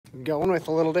going with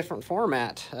a little different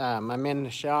format. I'm in the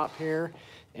shop here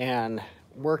and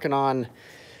working on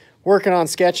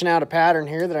sketching out a pattern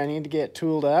here that I need to get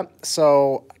tooled up.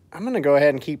 So I'm going to go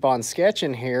ahead and keep on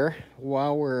sketching here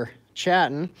while we're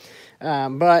chatting.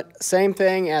 But same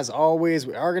thing as always,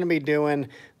 we are going to be doing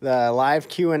the live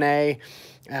Q&A.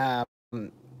 Well,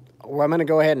 I'm going to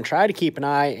go ahead and try to keep an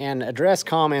eye and address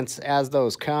comments as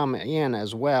those come in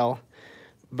as well.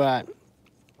 But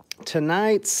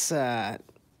tonight's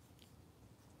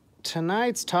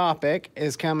topic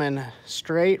is coming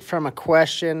straight from a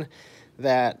question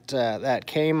that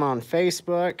came on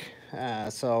Facebook.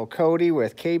 So Cody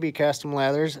with KB Custom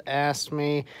Leathers asked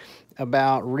me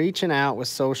about reaching out with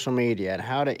social media and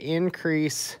how to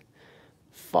increase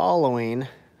following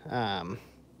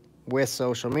with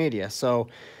social media. So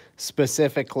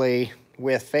specifically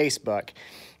with Facebook.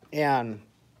 And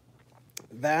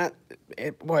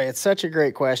it's such a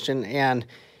great question. And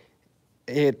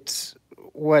it's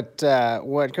what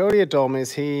Cody had told me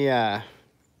is he kind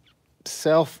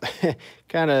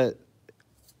of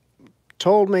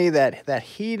told me that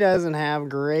he doesn't have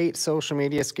great social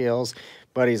media skills,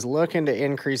 but he's looking to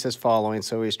increase his following,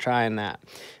 so he's trying that.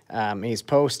 He's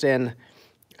posting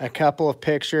a couple of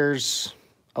pictures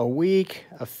a week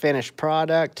of finished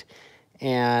product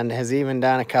and has even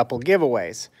done a couple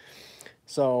giveaways.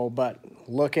 So, but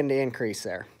looking to increase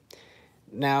there.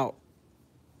 Now,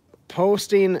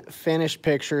 posting finished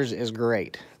pictures is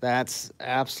great. That's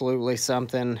absolutely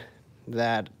something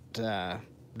that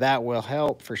that will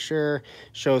help for sure.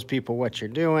 Shows people what you're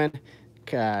doing,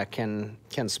 can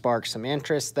spark some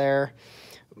interest there.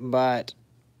 But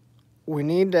we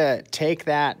need to take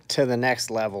that to the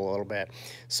next level a little bit.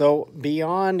 So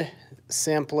beyond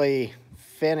simply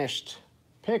finished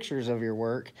pictures of your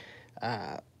work,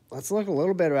 let's look a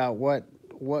little bit about what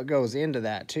goes into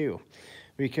that too.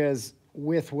 Because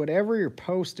with whatever you're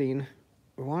posting,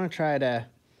 we want to try to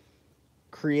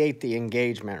create the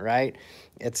engagement, right?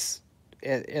 It's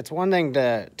one thing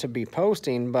to be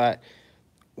posting, but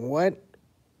what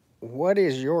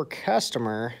is your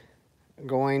customer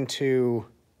going to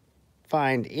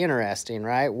find interesting,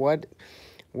 right?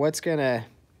 What's going to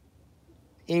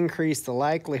increase the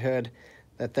likelihood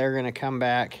that they're going to come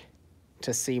back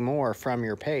to see more from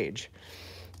your page?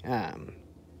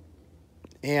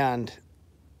 And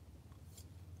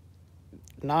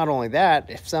not only that,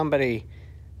 if somebody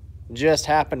just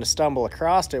happened to stumble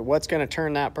across it, what's going to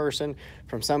turn that person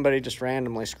from somebody just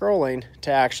randomly scrolling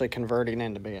to actually converting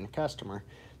into being a customer?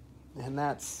 And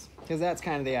that's because that's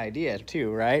kind of the idea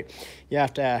too, right? You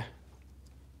have to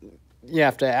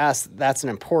ask. That's an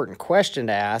important question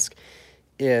to ask.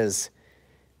 Is,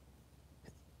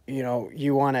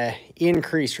 you want to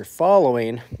increase your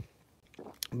following,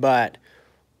 but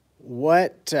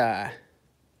what?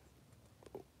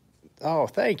 Oh,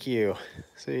 thank you.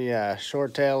 See,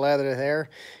 short tail leather there.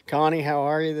 Connie, how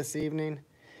are you this evening?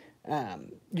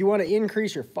 You want to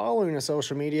increase your following on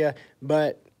social media,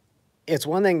 but it's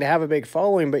one thing to have a big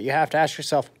following, but you have to ask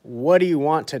yourself, what do you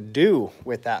want to do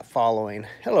with that following?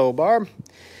 Hello, Barb.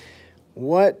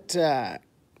 What is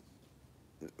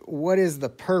the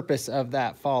purpose of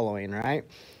that following, right?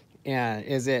 And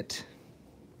is it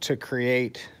to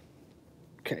create,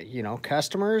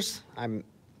 customers? I'm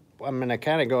going to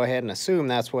kind of go ahead and assume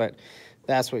that's what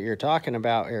you're talking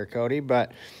about here, Cody.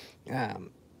 But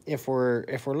if we're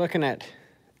looking at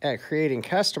creating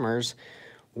customers,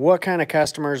 what kind of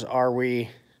customers are we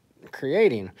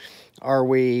creating? Are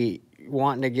we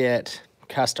wanting to get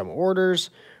custom orders?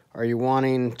 Are you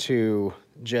wanting to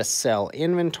just sell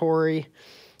inventory?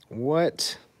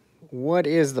 What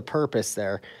is the purpose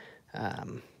there?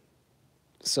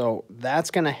 So that's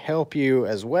going to help you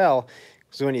as well.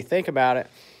 So when you think about it,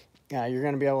 you're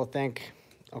going to be able to think,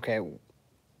 okay,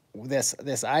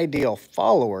 this ideal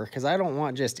follower, because I don't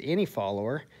want just any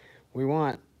follower. We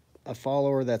want a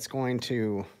follower that's going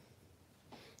to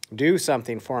do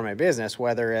something for my business,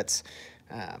 whether it's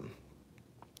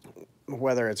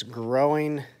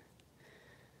growing,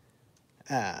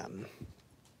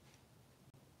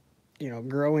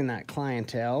 growing that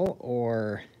clientele,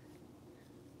 or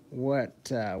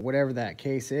whatever that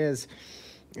case is.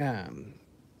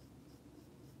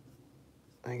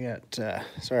 I got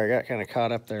kind of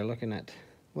caught up there looking at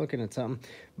something,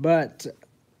 but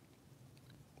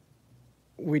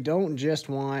we don't just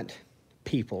want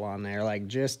people on there, like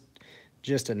just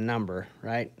a number,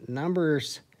 right?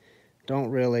 Numbers don't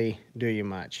really do you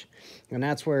much, and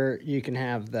that's where you can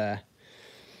have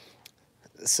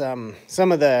some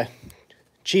of the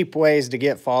cheap ways to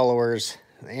get followers,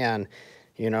 and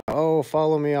oh,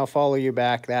 follow me, I'll follow you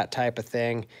back, that type of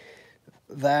thing.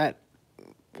 That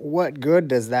what good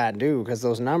does that do? Because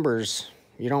those numbers,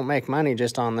 you don't make money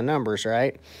just on the numbers,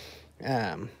 right?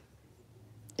 Um,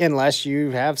 unless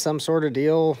you have some sort of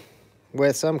deal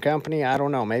with some company. I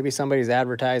don't know. Maybe somebody's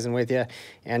advertising with you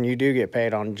and you do get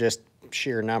paid on just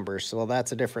sheer numbers. So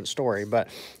that's a different story. But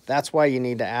that's why you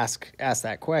need to ask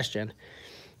that question.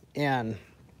 And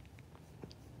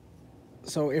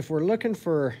so if we're looking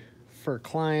for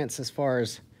clients as far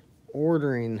as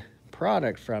ordering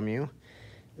product from you,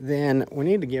 then we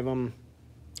need to give them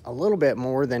a little bit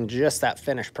more than just that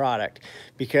finished product,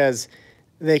 because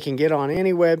they can get on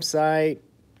any website,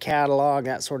 catalog,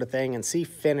 that sort of thing, and see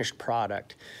finished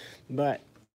product. But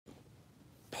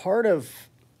part of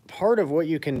what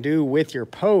you can do with your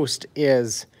post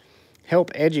is help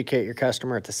educate your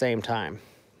customer at the same time,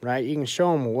 right? You can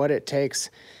show them what it takes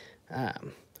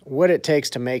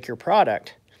to make your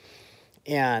product,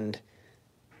 and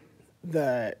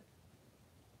the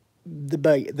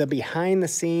behind the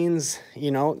scenes,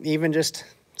 even just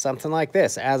something like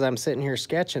this, as I'm sitting here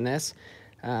sketching this.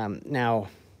 Now,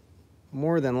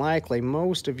 more than likely,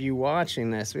 most of you watching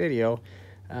this video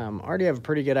already have a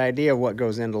pretty good idea of what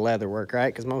goes into leather work,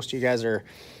 right? Because most of you guys are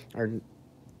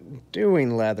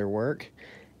doing leather work,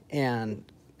 and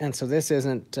so this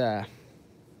isn't a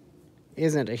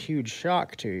huge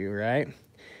shock to you, right?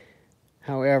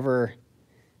 However,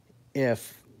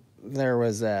 if there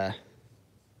was a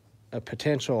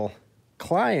potential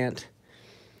client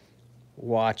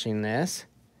watching this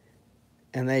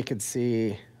and they could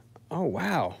see, oh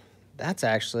wow, that's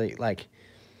actually, like,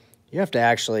 you have to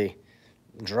actually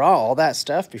draw all that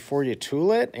stuff before you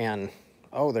tool it, and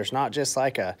oh, there's not just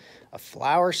like a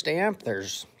flower stamp,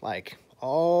 there's like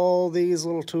all these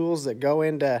little tools that go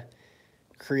into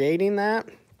creating that.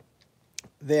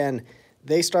 Then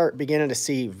they start beginning to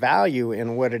see value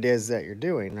in what it is that you're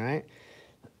doing, right?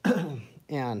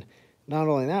 And not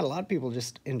only that, a lot of people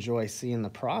just enjoy seeing the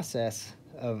process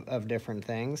of different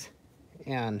things.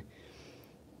 And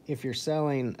if you're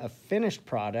selling a finished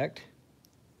product,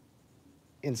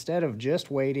 instead of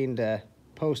just waiting to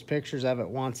post pictures of it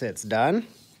once it's done,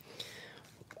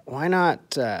 why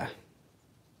not, I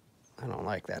don't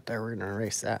like that there, we're gonna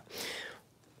erase that.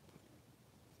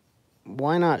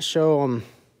 Why not show them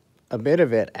a bit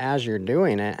of it as you're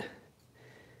doing it?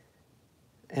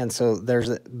 And so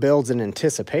builds an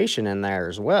anticipation in there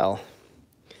as well.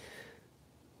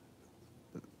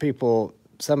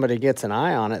 Somebody gets an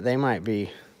eye on it, they might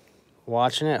be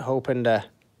watching it, hoping to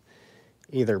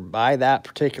either buy that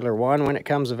particular one when it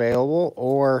comes available,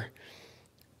 or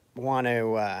want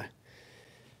to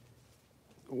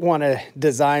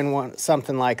design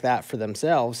something like that for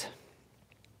themselves.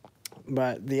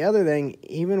 But the other thing,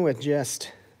 even with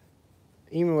just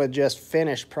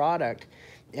finished product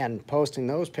and posting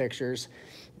those pictures,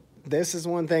 this is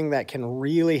one thing that can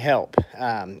really help.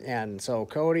 And so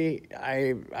Cody,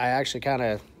 I actually kind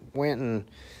of went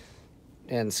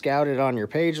and scouted on your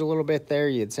page a little bit there.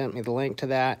 You had sent me the link to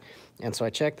that, and so I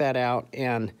checked that out,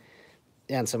 and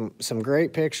some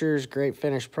great pictures, great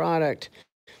finished product.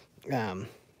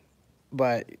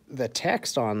 But the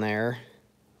text on there,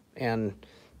 and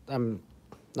I'm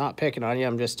not picking on you,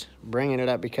 I'm just bringing it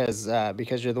up because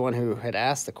you're the one who had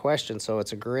asked the question, so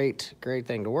it's a great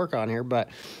thing to work on here. But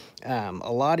a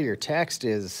lot of your text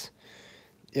is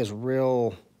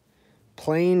real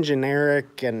plain,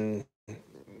 generic, and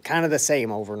kind of the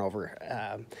same over and over,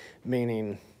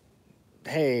 meaning,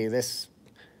 hey, this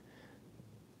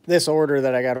order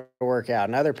that I got to work out,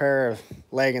 another pair of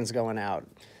leggings going out,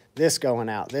 this going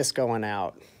out, this going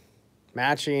out,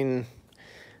 matching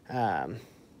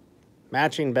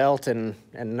belt and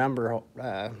number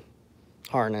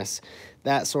harness,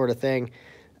 that sort of thing.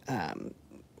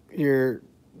 You're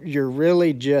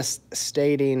really just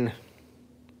stating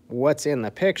what's in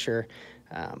the picture,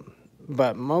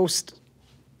 but most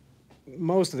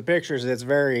of the pictures, it's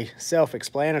very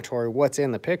self-explanatory what's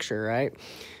in the picture, right?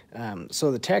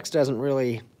 So the text doesn't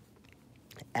really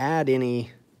add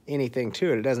anything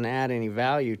to it. It doesn't add any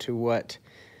value to what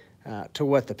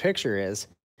the picture is.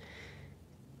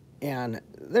 And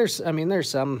there's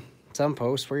some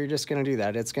posts where you're just gonna do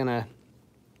that. You're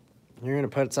gonna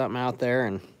put something out there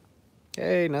and,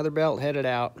 hey, another belt headed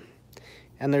out.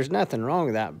 And there's nothing wrong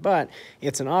with that, but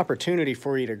it's an opportunity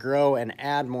for you to grow and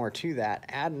add more to that,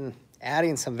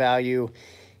 adding some value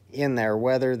in there,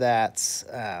 whether that's,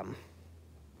 boy,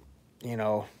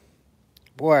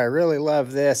 I really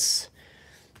love this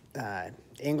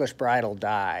English bridal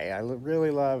die. I really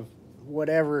love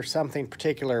whatever, something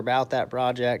particular about that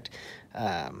project.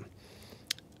 A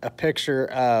picture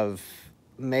of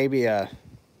maybe a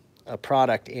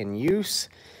product in use,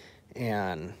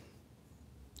 and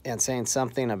saying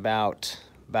something about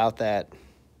about that,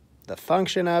 the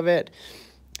function of it,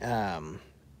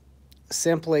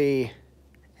 simply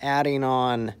adding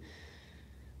on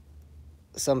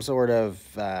some sort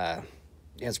of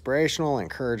inspirational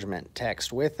encouragement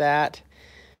text with that,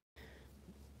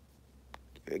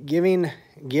 giving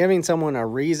someone a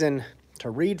reason to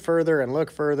read further and look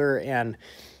further and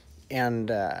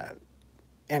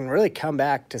really come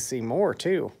back to see more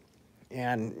too.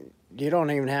 And you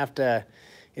don't even have to,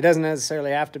 it doesn't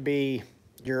necessarily have to be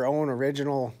your own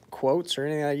original quotes or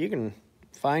anything like that. You can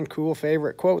find cool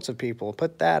favorite quotes of people,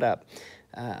 put that up.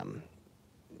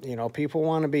 You know, people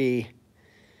want to be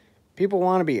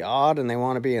awed and they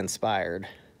want to be inspired.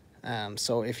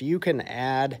 So if you can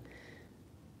add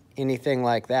anything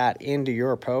like that into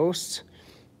your posts,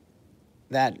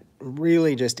 that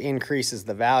really just increases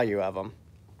the value of them.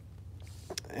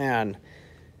 And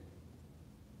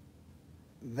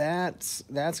that's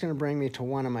going to bring me to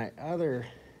one of my other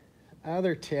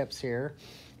tips here.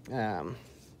 I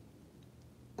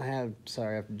have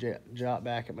to jot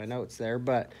back at my notes there,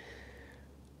 but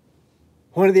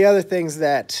one of the other things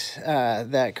that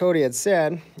that Cody had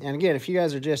said, and again, if you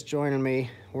guys are just joining me,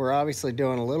 we're obviously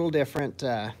doing a little different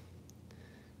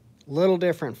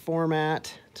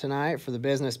format tonight for the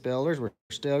business builders. We're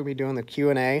still gonna be doing the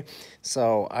Q&A.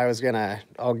 So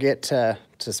I'll get to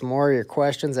some more of your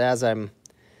questions as I'm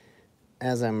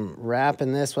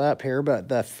wrapping this up here. But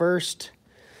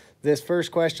this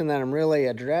first question that I'm really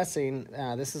addressing,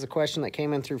 this is a question that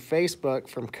came in through Facebook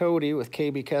from Cody with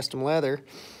KB Custom Leather.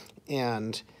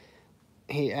 And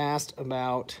he asked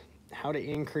about how to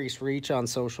increase reach on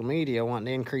social media, wanting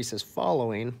to increase his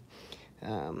following.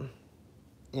 And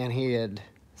he had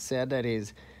said that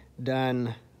he's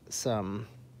done some,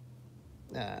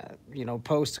 tries to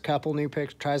post a couple new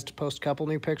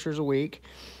pictures a week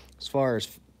as far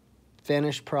as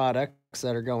finished products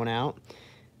that are going out.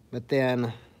 But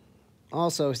then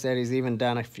also said he's even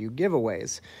done a few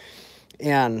giveaways.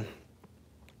 And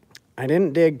I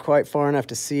didn't dig quite far enough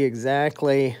to see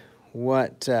exactly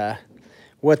what the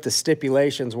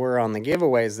stipulations were on the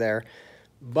giveaways there,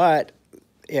 but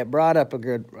it brought up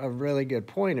a really good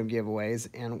point of giveaways.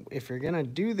 And if you're gonna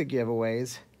do the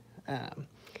giveaways,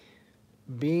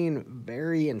 being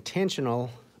very intentional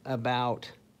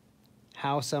about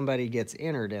how somebody gets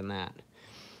entered in that,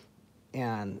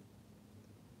 and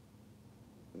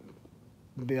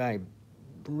by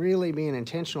really being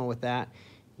intentional with that,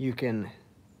 you can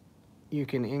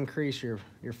increase your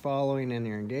following and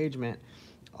your engagement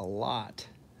a lot,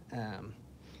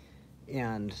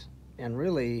 and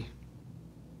really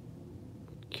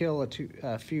kill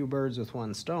a few birds with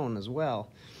one stone as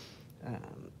well.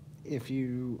 If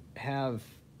you have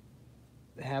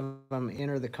them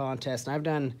enter the contest,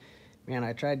 and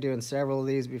I tried doing several of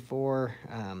these before.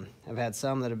 I've had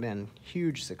some that have been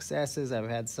huge successes. I've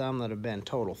had some that have been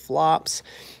total flops,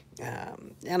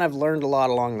 and I've learned a lot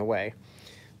along the way.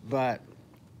 But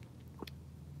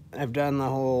I've done the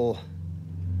whole,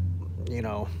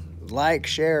 like,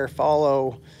 share,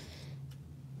 follow,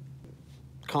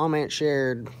 comment,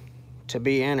 shared to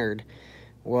be entered.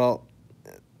 Well,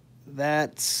 I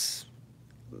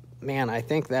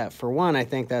think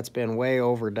that's been way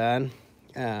overdone.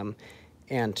 And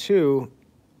two,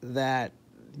 that,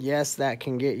 yes, that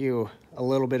can get you a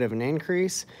little bit of an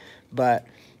increase, but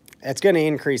it's going to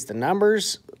increase the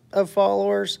numbers of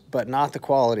followers, but not the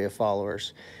quality of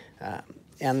followers.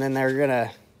 And then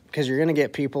because you're going to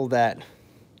get people that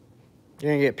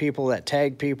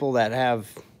tag people that have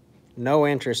no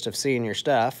interest of seeing your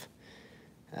stuff.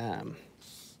 And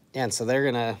so they're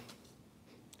going to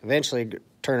eventually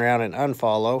turn around and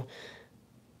unfollow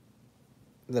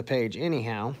the page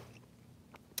anyhow.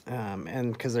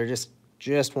 And because they're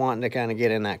just wanting to kind of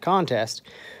get in that contest.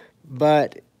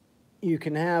 But you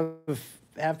can have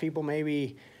people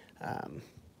maybe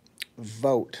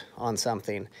vote on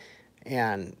something,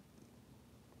 and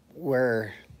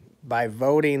where by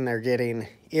voting they're getting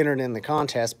entered in the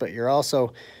contest, but you're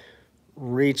also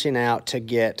reaching out to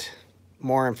get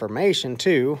more information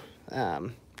too,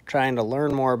 trying to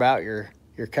learn more about your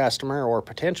customer or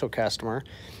potential customer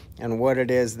and what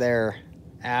it is they're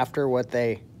after, what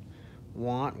they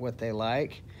want, what they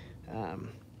like.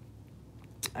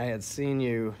 I had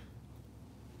seen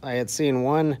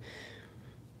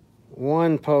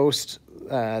one post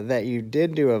that you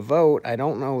did do a vote. I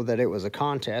don't know that it was a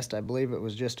contest. I believe it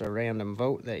was just a random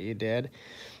vote that you did.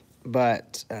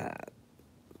 But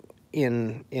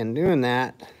in doing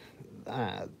that,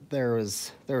 there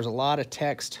was a lot of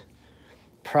text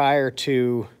prior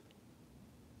to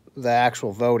the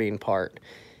actual voting part.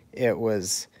 It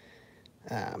was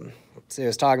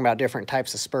talking about different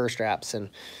types of spur straps, and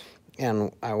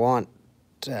I want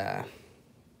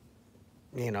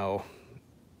you know,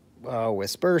 with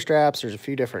spur straps, there's a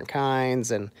few different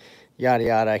kinds and yada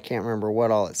yada. I can't remember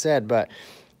what all it said, but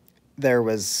there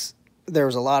was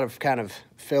a lot of kind of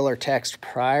filler text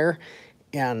prior,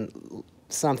 and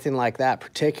something like that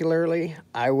particularly,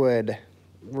 I would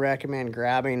recommend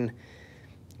grabbing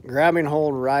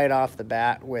hold right off the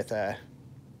bat with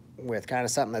kind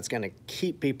of something that's going to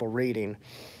keep people reading.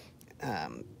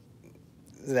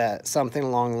 That something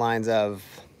along the lines of,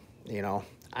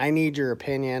 I need your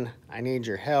opinion, I need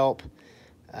your help.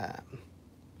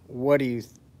 What do you,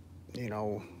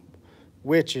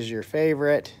 which is your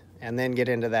favorite? And then get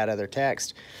into that other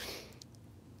text.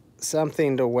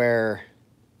 Something to where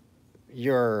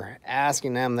you're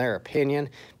asking them their opinion.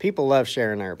 People love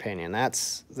sharing their opinion.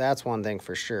 That's one thing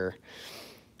for sure.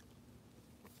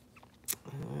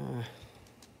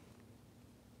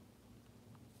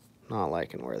 Not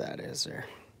liking where that is there.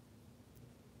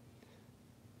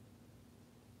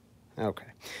 Okay.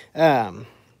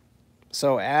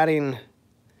 So adding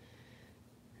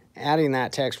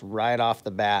that text right off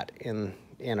the bat in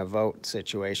a vote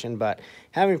situation, but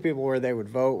having people where they would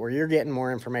vote, where you're getting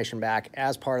more information back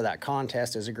as part of that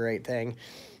contest is a great thing.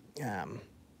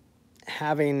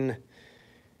 Having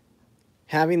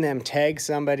them tag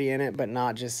somebody in it, but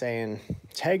not just saying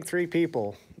tag 3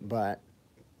 people, but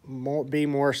be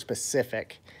more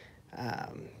specific.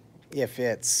 If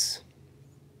it's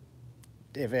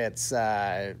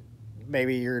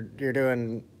maybe you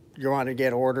want to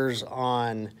get orders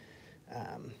on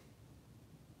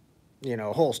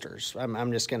holsters.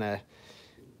 I'm just gonna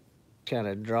kind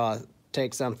of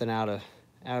take something out of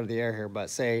the air here, but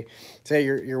say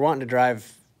you're wanting to drive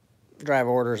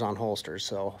orders on holsters.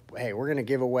 So hey, we're gonna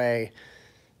give away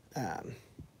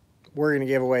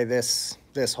this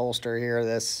holster here,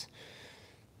 this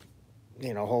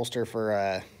holster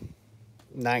for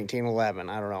 1911.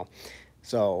 I don't know.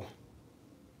 So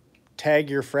tag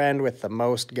your friend with the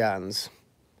most guns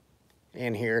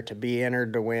in here to be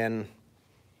entered to win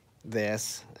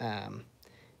this,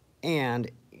 and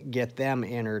get them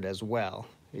entered as well.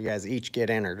 You guys each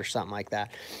get entered or something like that,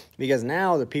 because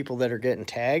now the people that are getting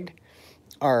tagged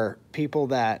are people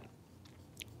that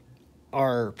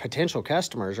are potential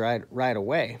customers right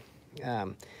away.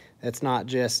 It's not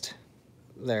just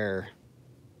their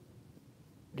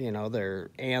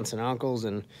aunts and uncles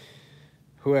and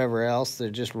whoever else.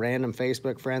 They're just random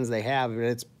Facebook friends they have.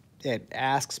 It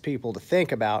asks people to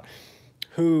think about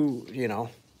who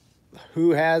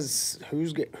has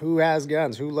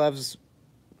guns, who loves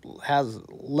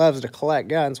to collect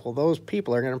guns. Well, those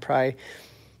people are going to probably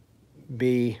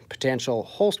be potential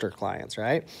holster clients,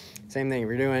 right? Same thing if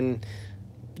you're doing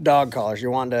dog collars,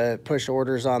 you want to push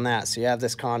orders on that, so you have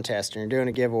this contest and you're doing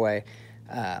a giveaway.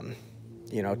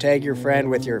 Tag your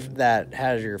friend that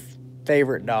has your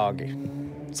favorite dog,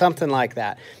 something like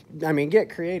that. I mean, get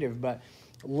creative, but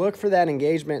look for that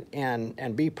engagement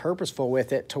and be purposeful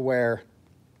with it, to where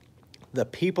the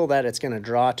people that it's going to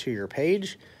draw to your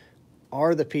page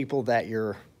are the people that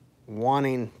you're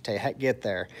wanting to get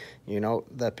there.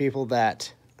 The people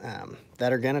that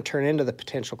are going to turn into the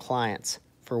potential clients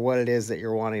for what it is that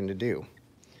you're wanting to do.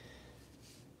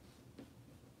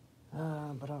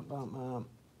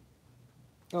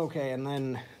 Okay, and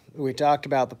then we talked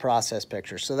about the process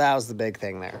picture, so that was the big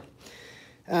thing there.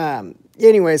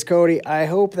 Anyways, Cody, I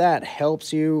hope that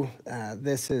helps you.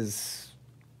 This is,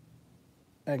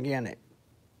 again,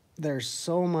 there's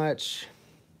so much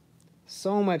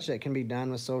that can be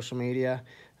done with social media,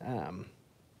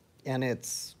 and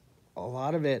it's a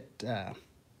lot of it,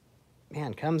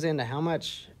 comes into how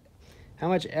much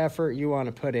effort you want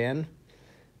to put in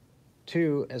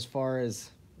to, as far as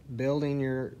building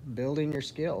your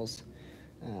skills.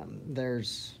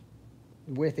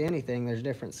 With anything, there's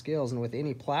different skills, and with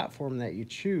any platform that you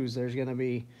choose, there's going to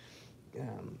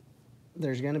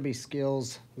be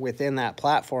skills within that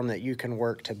platform that you can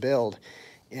work to build,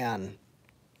 and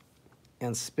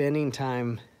spending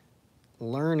time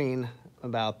learning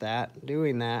about that,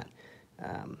 doing that,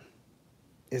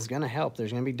 is going to help.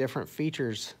 There's going to be different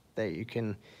features that you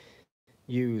can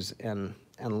use and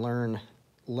learn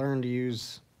to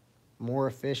use more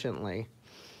efficiently.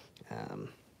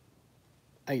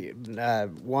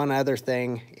 One other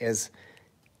thing is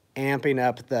amping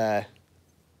up the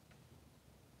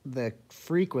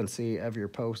frequency of your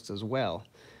posts as well.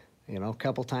 A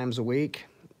couple times a week,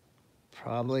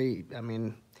 probably. I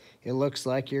mean, it looks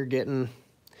like you're getting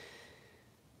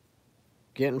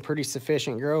pretty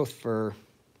sufficient growth for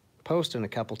posting a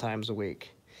couple times a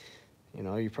week.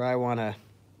 You probably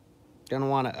gonna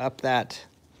want to up that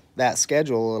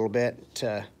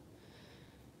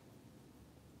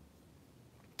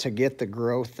to get the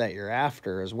growth that you're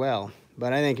after as well.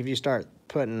 But I think if you start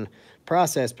putting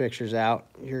process pictures out,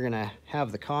 you're gonna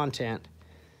have the content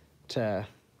to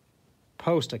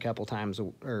post a couple times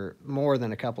or more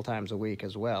than a couple times a week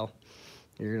as well.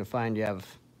 You're gonna find you're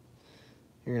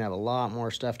gonna have a lot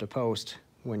more stuff to post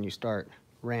when you start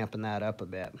ramping that up a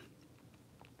bit.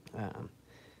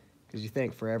 Because you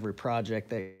think for every project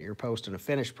that you're posting a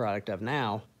finished product of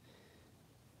now,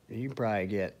 you can probably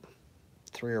get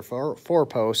 3 or 4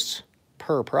 posts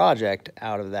per project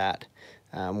out of that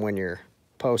when you're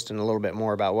posting a little bit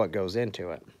more about what goes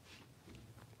into it.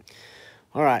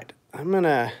 All right, I'm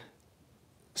gonna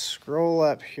scroll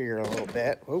up here a little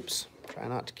bit. Oops, try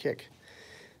not to kick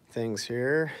things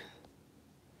here.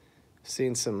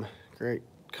 Seen some great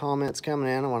comments coming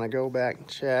in. I want to go back and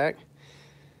check.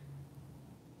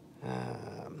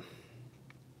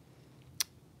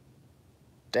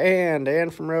 Dan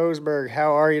from Roseburg.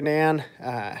 How are you, Dan?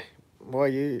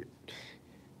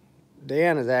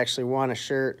 Dan has actually won a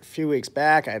shirt a few weeks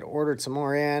back. I'd ordered some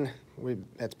more in.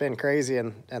 It's been crazy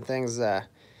and things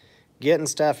getting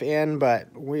stuff in, but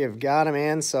we have got them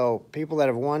in. So people that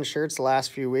have won shirts the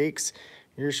last few weeks,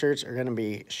 your shirts are going to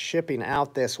be shipping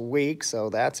out this week, so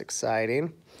that's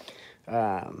exciting.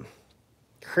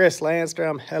 Chris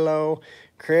Landstrom, hello.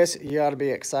 Chris, you ought to be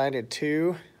excited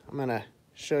too. I'm going to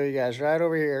show you guys right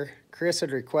over here. Chris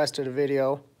had requested a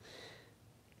video.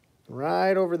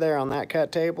 Right over there on that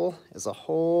cut table is a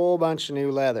whole bunch of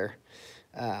new leather.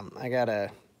 I got a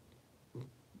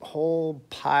whole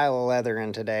pile of leather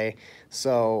in today.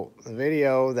 So the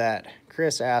video that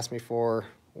Chris asked me for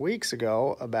weeks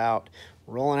ago about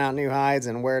rolling out new hides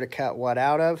and where to cut what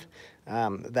out of,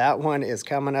 that one is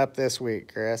coming up this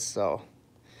week, Chris. So,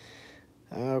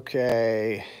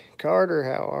 okay. Carter,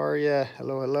 how are you?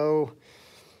 Hello, hello.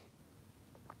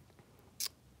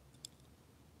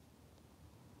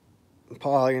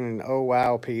 Paul, you need an oh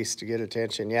wow piece to get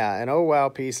attention. Yeah, an oh wow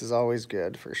piece is always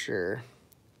good for sure.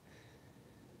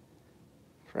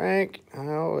 Frank,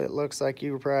 oh, it looks like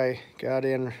you probably got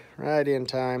in right in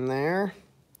time there.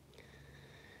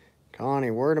 Connie,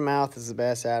 word of mouth is the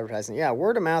best advertising. Yeah,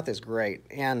 word of mouth is great.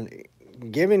 And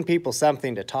giving people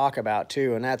something to talk about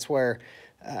too. And that's where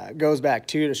it goes back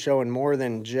to showing more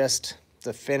than just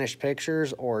the finished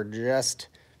pictures or just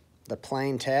the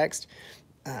plain text.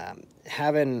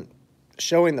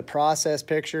 Showing the process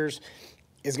pictures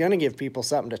is going to give people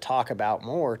something to talk about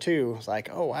more too. It's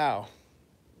like, oh, wow,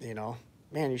 you know,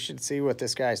 man, you should see what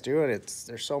this guy's doing.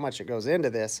 There's so much that goes into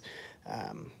this.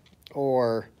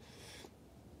 Or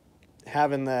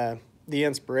having the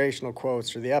inspirational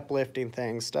quotes or the uplifting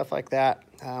things, stuff like that,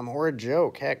 or a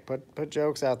joke. Heck, put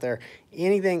jokes out there.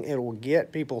 Anything, it will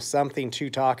get people something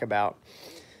to talk about.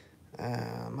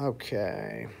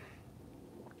 Okay.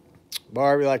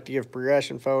 Barb, we like to give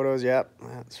progression photos. Yep,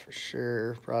 that's for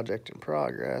sure. Project in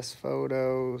progress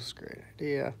photos. Great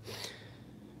idea.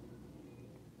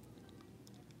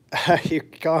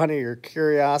 Connie, your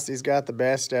curiosity's got the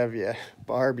best of you.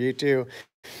 Barb, you too.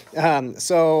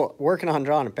 So working on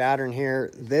drawing a pattern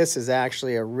here. This is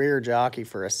actually a rear jockey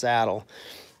for a saddle.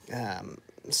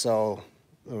 So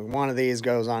one of these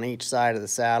goes on each side of the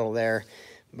saddle there.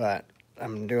 But I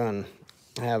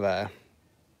have a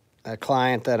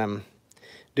client that I'm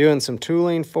doing some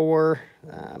tooling for,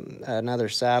 another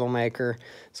saddle maker.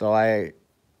 So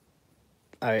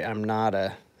I'm not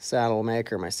a saddle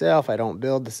maker myself. I don't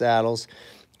build the saddles,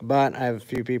 but I have a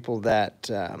few people that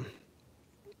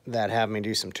have me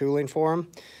do some tooling for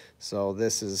them. So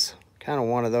this is kind of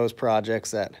one of those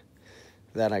projects that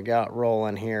I got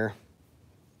rolling here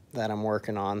that I'm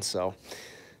working on. So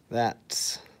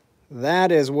that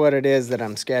is what it is that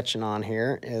I'm sketching on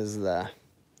here, is the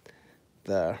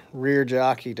rear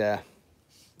jockey to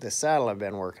the saddle I've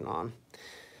been working on.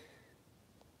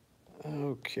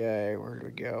 Okay, where do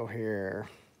we go here?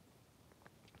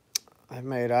 I've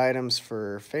made items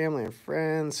for family and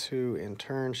friends who in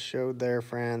turn showed their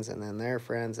friends, and then their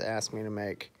friends asked me to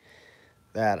make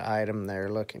that item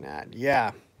they're looking at.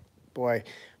 Yeah, boy,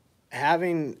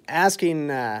 asking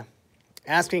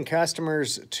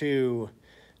customers to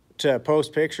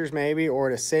post pictures maybe, or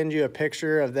to send you a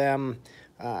picture of them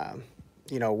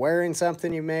you know, wearing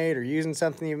something you made or using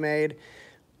something you made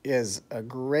is a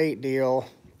great deal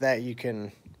that you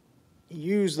can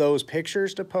use those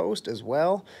pictures to post as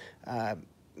well. I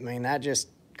mean, that just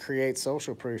creates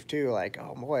social proof too. Like,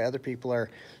 oh boy, other people are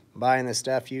buying this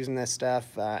stuff, using this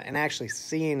stuff, and actually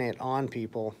seeing it on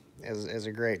people is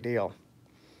a great deal.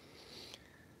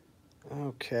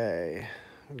 Okay,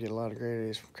 I get a lot of great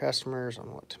ideas from customers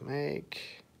on what to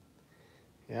make.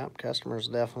 Yep, customers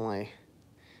definitely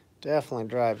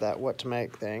drive that what to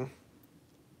make thing.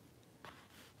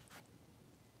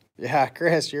 Yeah,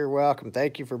 Chris, you're welcome.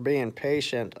 Thank you for being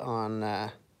patient on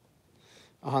that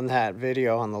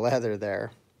video on the leather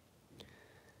there.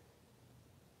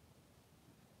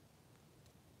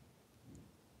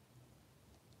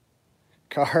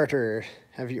 Carter,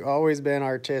 have you always been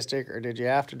artistic, or did you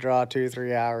have to draw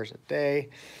 2-3 hours a day?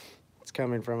 It's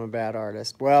coming from a bad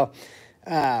artist. Well,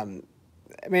 um,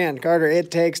 man, Carter,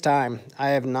 it takes time.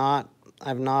 I've not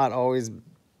always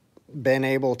been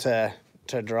able to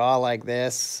draw like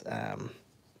this.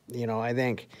 You know, I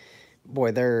think,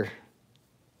 boy,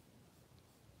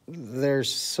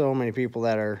 there's so many people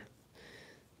that are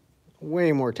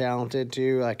way more talented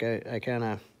too. Like I kind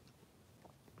of,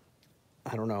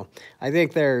 I don't know. I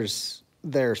think there's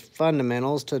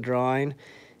fundamentals to drawing,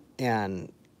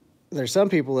 and there's some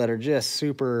people that are just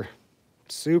super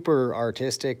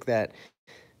artistic that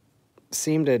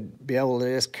seem to be able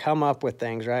to just come up with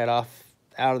things right off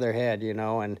out of their head, you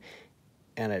know, and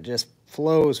it just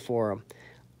flows for them.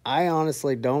 I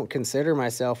honestly don't consider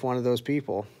myself one of those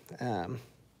people,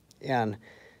 and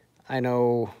I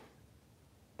know,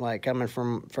 like coming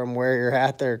from where you're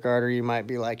at there, Carter, you might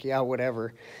be like, yeah,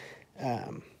 whatever.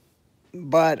 Um,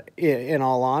 but in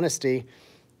all honesty,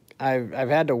 I've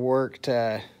had to work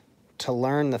to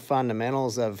learn the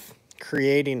fundamentals of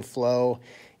creating flow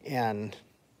and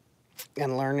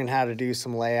learning how to do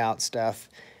some layout stuff.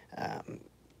 Um,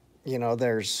 you know,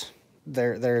 there's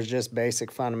just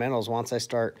basic fundamentals. Once I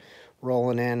start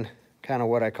rolling in kind of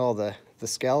what I call the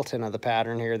skeleton of the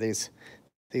pattern here, these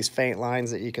faint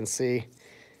lines that you can see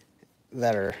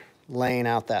that are laying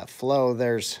out that flow,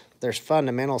 there's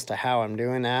fundamentals to how I'm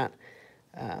doing that,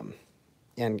 um,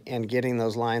 and getting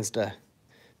those lines to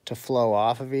flow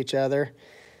off of each other.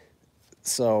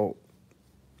 So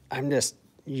I'm just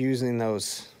using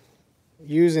the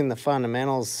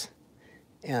fundamentals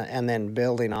and then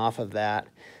building off of that.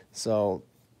 So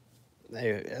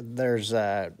there's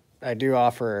I do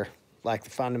offer like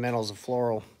the fundamentals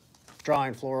of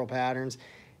drawing floral patterns,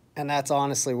 and that's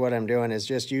honestly what I'm doing, is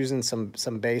just using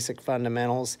some basic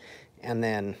fundamentals and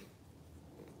then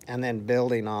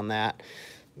building on that.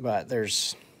 But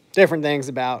there's different things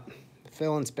about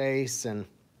filling space and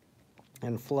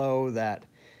flow that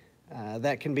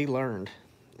that can be learned,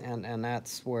 and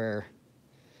that's where,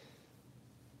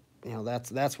 you know,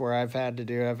 that's where I've had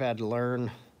to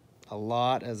learn a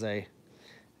lot as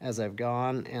I've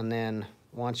gone. And then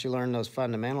once you learn those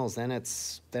fundamentals, then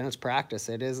it's practice.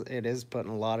 It is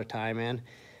putting a lot of time in,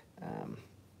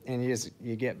 and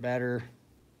you get better.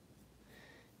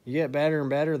 You get better and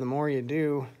better the more you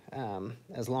do,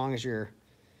 as long as you're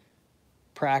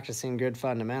practicing good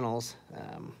fundamentals.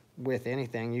 With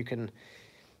anything, you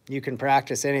can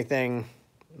practice anything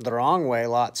the wrong way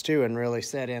lots too, and really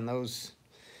set in those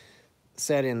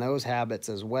habits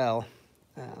as well.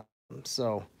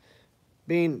 So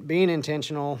being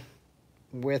intentional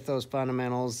with those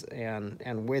fundamentals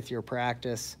and with your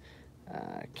practice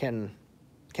can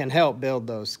help build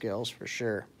those skills for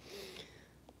sure.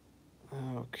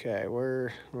 Okay,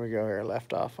 where we go here?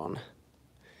 Left off on.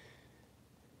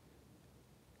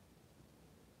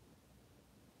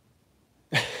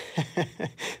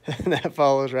 That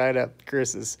follows right up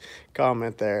Chris's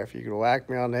comment there. If you could whack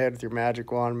me on the head with your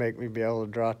magic wand, make me be able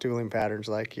to draw tooling patterns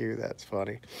like you, that's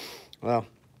funny. Well,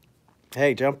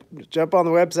 hey, jump on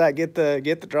the website, get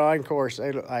the drawing course.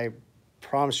 I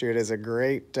promise you, it is a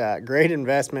great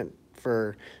investment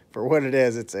for what it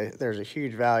is. There's a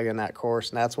huge value in that course,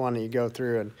 and that's one that you go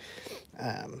through,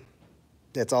 and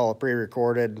it's all a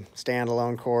pre-recorded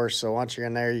standalone course. So once you're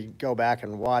in there, you go back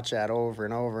and watch that over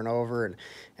and over and over,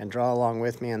 and draw along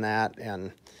with me in that,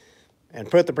 and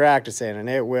put the practice in, and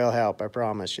it will help. I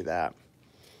promise you that.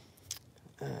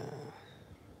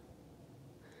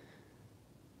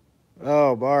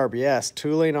 Oh, Barb, yes,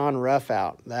 tooling on rough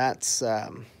out. That's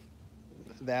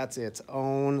its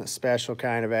own special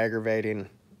kind of aggravating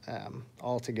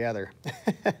altogether.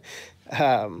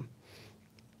 um,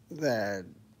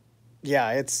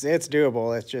 yeah, it's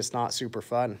doable. It's just not super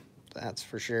fun. That's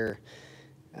for sure.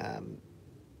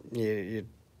 You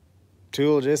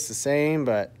tool just the same,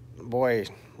 but boy,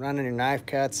 running your knife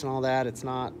cuts and all that, it's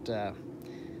not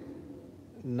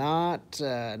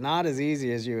as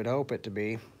easy as you would hope it to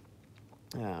be.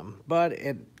 But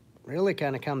it really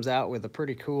kind of comes out with a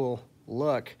pretty cool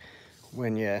look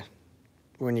when you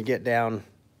get down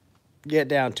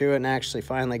to it and actually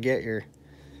finally get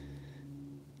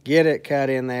it cut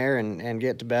in there and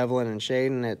get to beveling and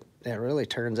shading. It really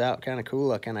turns out kind of cool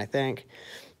looking, I think.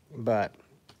 But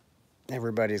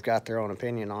everybody's got their own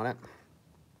opinion on it.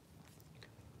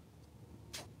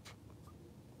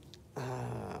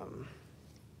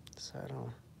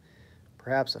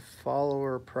 Perhaps a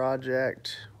follower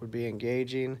project would be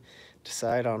engaging.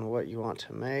 Decide on what you want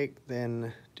to make,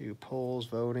 then do polls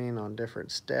voting on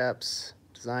different steps,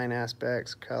 design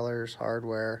aspects, colors,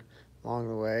 hardware along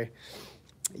the way.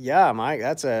 Yeah, Mike,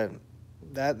 that's a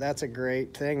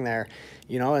great thing there.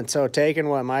 You know, and so taking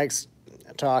what Mike's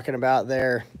talking about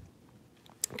there,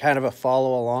 kind of a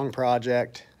follow along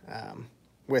project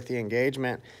with the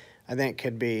engagement, I think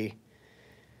could be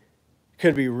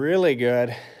really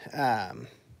good. And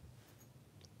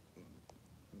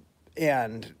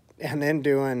then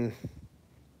doing,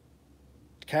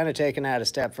 kind of taking that a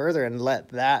step further and let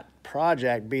that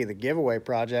project be the giveaway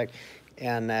project,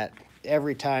 and that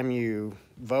every time you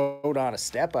vote on a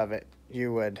step of it,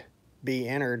 you would be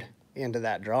entered into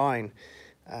that drawing.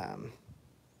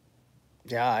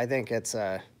 Yeah, I think it's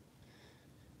a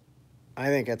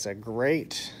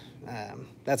great,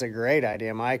 that's a great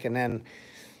idea, Mike. And then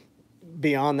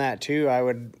beyond that too, I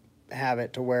would have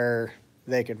it to where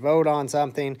they could vote on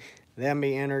something, then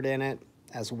be entered in it,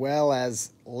 as well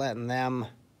as letting them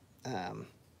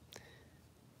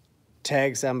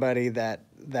tag somebody that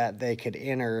they could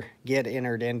get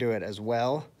entered into it as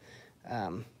well.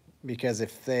 Because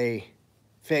if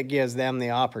it gives them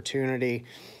the opportunity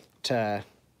to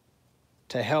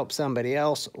help somebody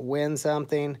else win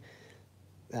something,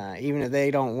 even if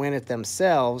they don't win it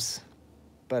themselves,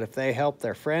 but if they help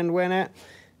their friend win it,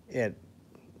 it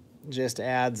just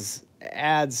adds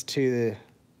to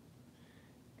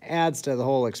the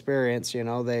whole experience. You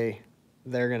know,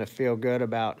 they're gonna feel good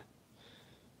about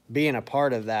being a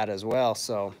part of that as well.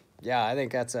 So yeah, I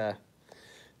think that's a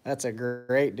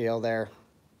great deal there.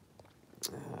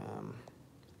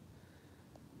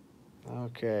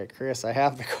 Okay, Chris, I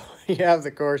have you have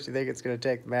the course. You think it's going to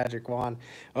take the magic wand?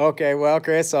 Okay, well,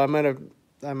 Chris, so I'm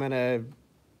gonna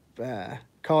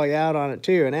call you out on it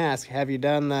too and ask: Have you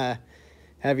done the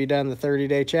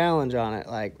 30-day challenge on it?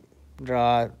 Like,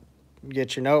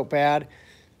 get your notepad,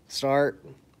 start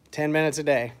 10 minutes a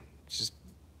day. Just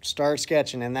start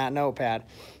sketching in that notepad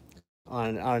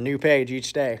on a new page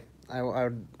each day. I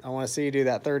want to see you do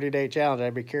that 30-day challenge.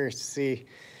 I'd be curious to see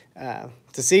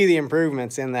the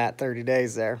improvements in that 30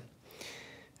 days there.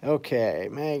 Okay,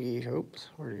 Maggie, oops,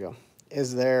 where'd you go?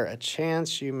 Is there a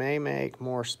chance you may make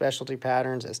more specialty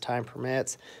patterns as time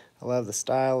permits? I love the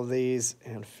style of these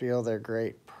and feel they're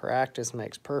great. Practice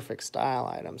makes perfect style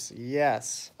items.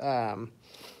 Yes.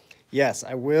 Yes,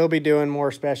 I will be doing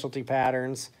more specialty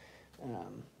patterns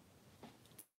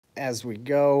as we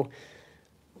go.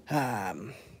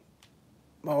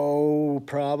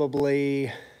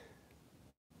 Probably.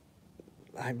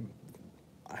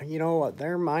 You know what?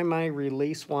 I might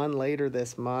release one later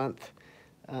this month.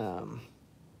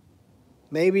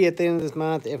 Maybe at the end of this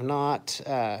month, if not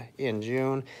in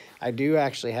June. I do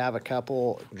actually have a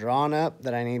couple drawn up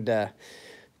that I need to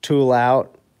tool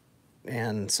out,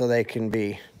 and so they can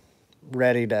be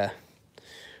ready to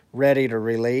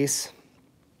release.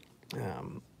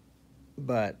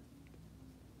 But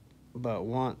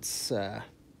once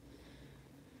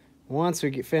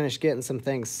we finish getting some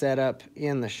things set up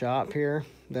in the shop here,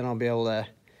 then I'll be able to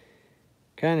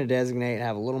kind of designate,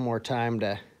 have a little more time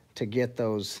to get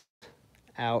those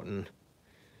out and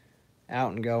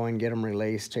going, get them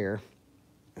released here.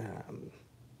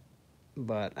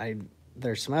 But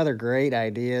there's some other great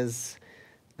ideas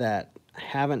that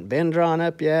haven't been drawn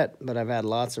up yet, but I've had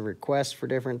lots of requests for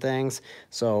different things.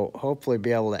 So hopefully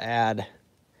be able to add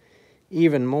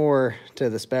even more to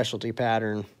the specialty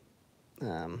pattern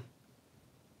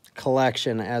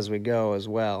collection as we go as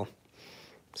well.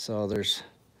 So there's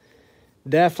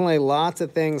definitely lots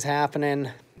of things happening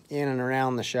in and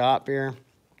around the shop here.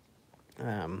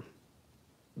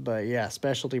 But yeah,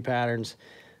 specialty patterns,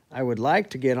 I would like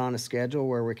to get on a schedule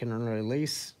where we can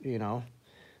release, you know,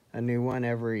 a new one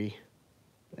every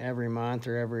month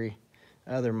or every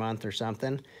other month or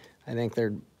something. I think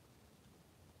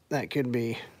that could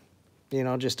be, you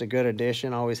know, just a good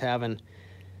addition. Always having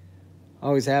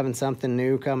something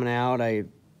new coming out. I'm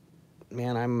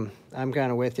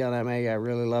kind of with you on that, Meg. I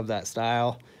really love that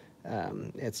style.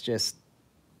 It's just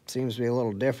seems to be a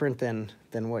little different than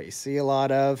what you see a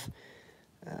lot of.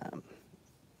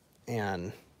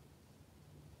 And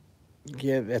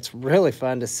it's really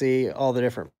fun to see all the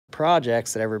different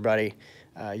projects that everybody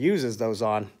uses those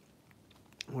on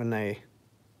when they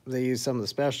use some of the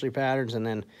specialty patterns, and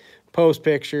then post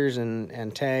pictures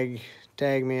and tag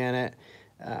me in it,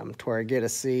 to where I get to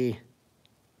see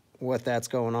what that's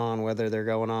going on, whether they're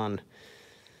going on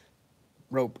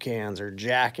rope cans or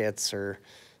jackets or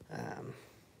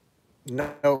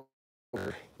or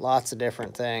lots of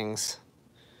different things.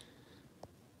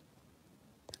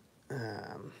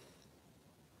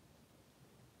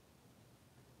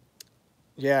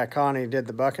 Yeah, Connie did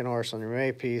the bucking horse on your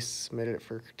May piece, submitted it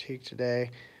for critique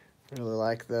today. Really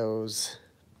like those.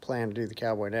 Plan to do the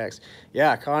cowboy next.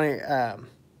 Yeah, Connie,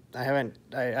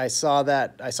 I saw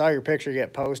that. I saw your picture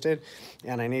get posted,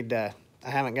 and I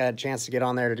haven't got a chance to get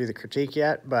on there to do the critique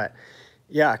yet, but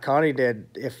yeah, Connie did.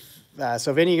 So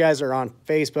if any of you guys are on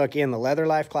Facebook in the Leather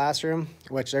Life Classroom,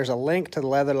 which there's a link to the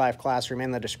Leather Life Classroom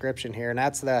in the description here, and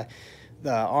that's the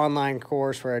online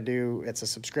course where it's a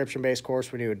subscription-based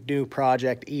course. We do a new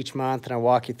project each month, and I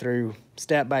walk you through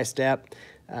step by step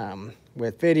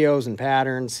with videos and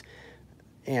patterns.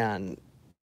 And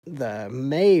the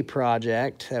May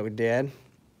project that we did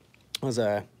was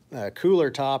a cooler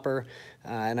topper,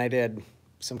 and I did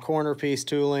some corner piece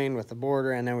tooling with the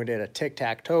border, and then we did a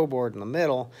tic-tac-toe board in the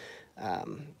middle.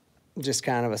 Just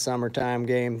kind of a summertime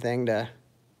game thing to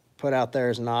put out there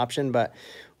as an option. But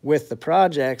with the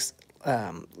projects,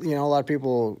 a lot of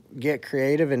people get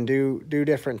creative and do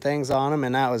different things on them,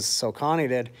 and that was, so Connie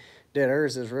did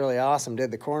hers is really awesome. Did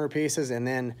the corner pieces and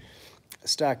then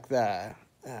stuck the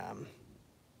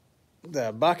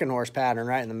bucking horse pattern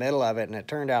right in the middle of it, and it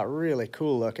turned out really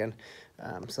cool looking.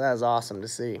 So that was awesome to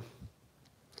see.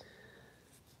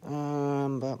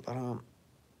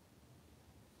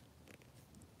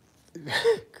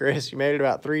 Chris, you made it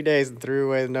about 3 days and threw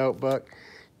away the notebook.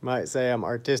 You might say I'm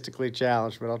artistically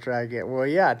challenged, but I'll try again. Well,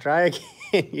 yeah, try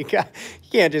again. You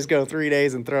can't just go 3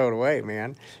 days and throw it away,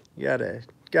 man. You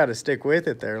gotta stick with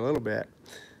it there a little bit.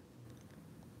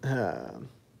 Yeah,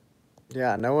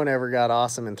 no one ever got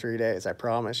awesome in 3 days, I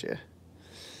promise you.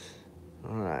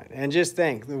 All right, and just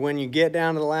think, when you get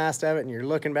down to the last of it and you're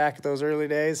looking back at those early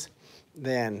days,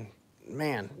 then,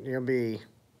 man, you'll be,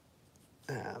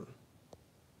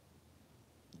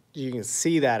 you can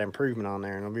see that improvement on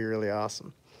there, and it'll be really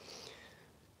awesome.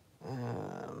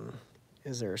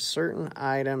 Is there a certain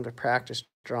item to practice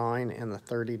drawing in the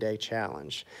 30-day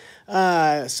challenge?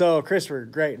 So, Christopher,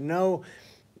 great. No,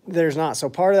 there's not. So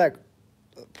part of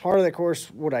the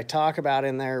course, what I talk about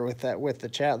in there with the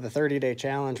 30-day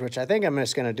challenge, which I think I'm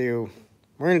just going to do,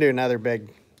 we're going to do another big,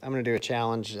 I'm going to do a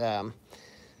challenge.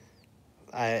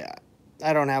 I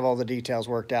don't have all the details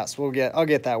worked out, so I'll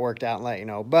get that worked out and let you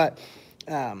know. But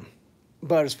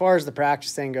as far as the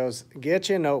practice thing goes, get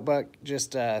you a notebook,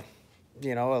 just like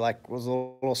those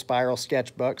little spiral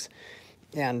sketchbooks,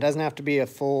 and it doesn't have to be a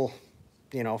full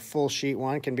sheet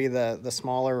one. It can be the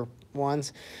smaller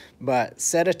ones, but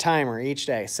set a timer each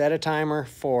day. Set a timer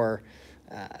for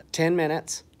 10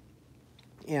 minutes,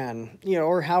 and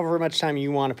or however much time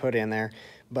you want to put in there,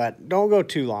 but don't go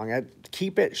too long.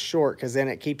 Keep it short, because then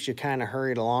it keeps you kind of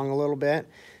hurried along a little bit,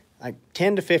 like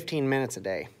 10 to 15 minutes a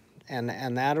day, and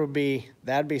that'd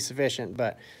be sufficient.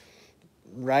 But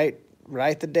write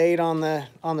the date on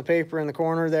the paper in the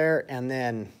corner there, and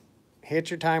then hit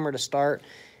your timer to start.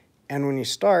 And when you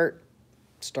start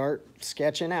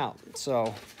sketching out.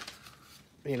 So,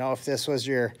 if this was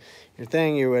your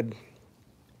thing, you would,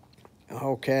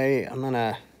 okay, I'm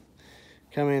gonna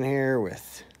come in here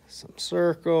with some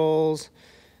circles,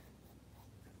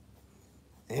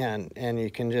 and you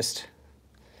can just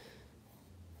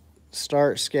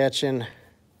start sketching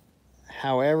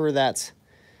however that's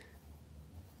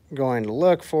going to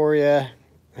look for you.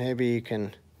 Maybe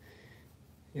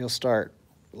you'll start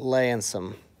laying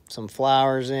some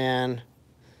flowers in,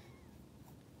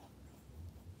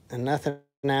 and nothing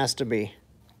has to be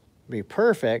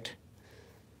perfect,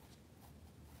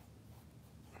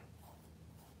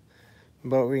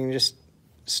 but we can just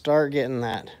start getting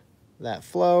that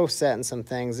flow, setting some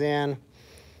things in,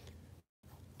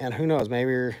 and who knows,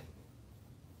 maybe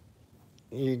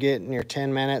you get in your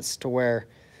 10 minutes to where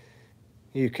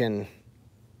you can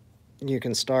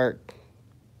start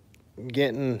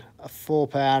getting a full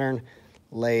pattern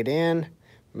laid in.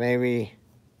 Maybe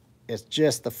it's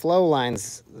just the flow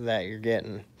lines that you're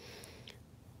getting.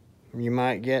 You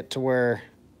might get to where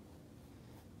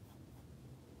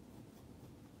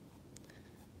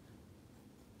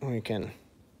we can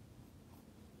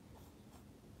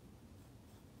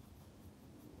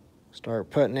start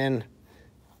putting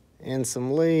in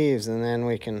some leaves, and then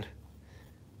we can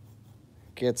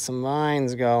get some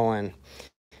vines going.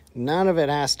 None of it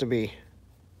has to be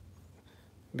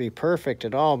perfect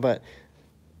at all, but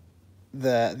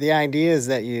the idea is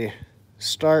that you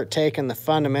start taking the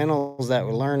fundamentals that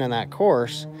we learn in that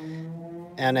course,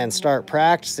 and then start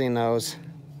practicing those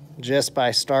just by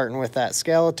starting with that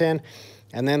skeleton,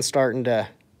 and then starting to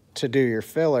do your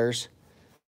fillers.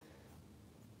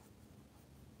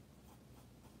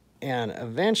 And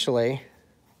eventually,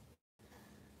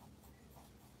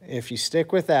 if you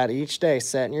stick with that each day,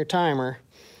 setting your timer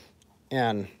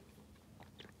and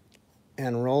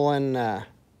rolling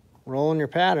rolling your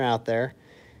pattern out there,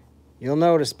 you'll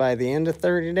notice by the end of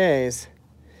 30 days,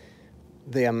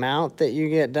 the amount that you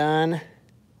get done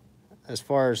as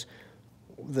far as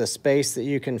the space that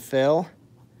you can fill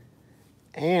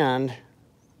and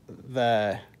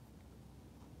the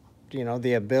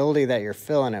the ability that you're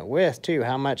filling it with too.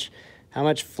 How much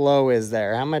flow is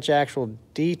there? How much actual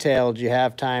detail do you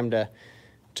have time to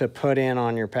put in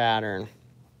on your pattern?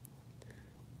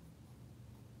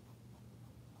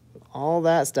 All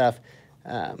that stuff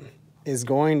is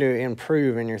going to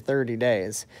improve in your 30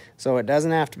 days. So it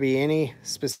doesn't have to be any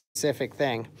specific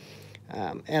thing.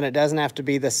 And it doesn't have to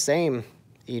be the same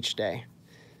each day.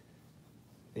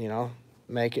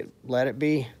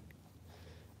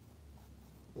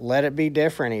 Let it be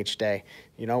different each day.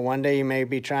 One day you may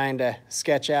be trying to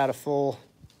sketch out a full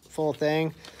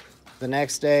thing.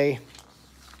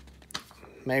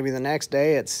 Maybe the next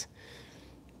day it's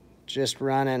just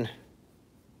running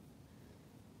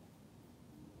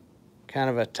kind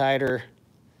of a tighter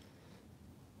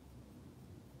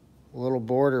little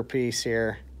border piece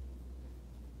here.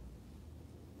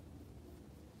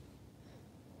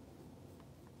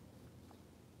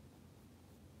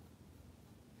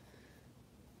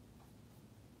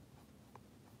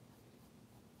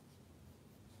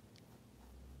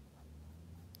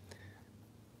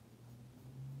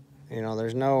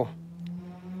 There's no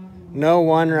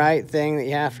one right thing that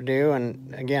you have to do.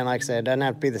 And again, like I said, it doesn't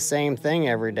have to be the same thing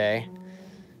every day.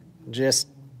 Just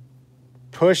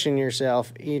pushing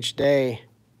yourself each day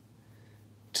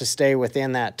to stay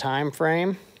within that time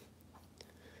frame.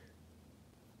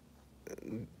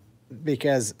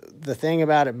 Because the thing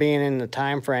about it being in the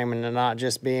time frame and not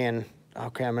just being,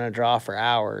 okay, I'm going to draw for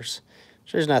hours.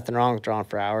 So there's nothing wrong with drawing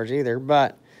for hours either,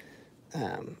 but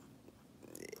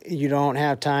you don't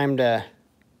have time to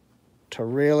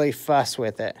really fuss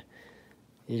with it.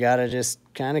 You got to just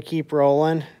kind of keep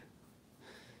rolling.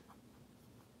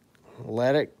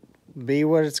 Let it be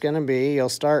what it's going to be. You'll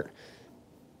start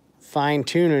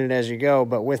fine-tuning it as you go,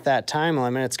 but with that time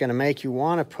limit, it's going to make you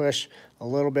want to push a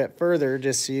little bit further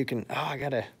just so you can, I got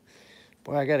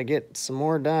to get some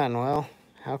more done. Well,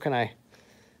 how can I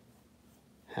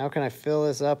fill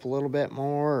this up a little bit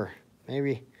more? Or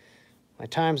maybe my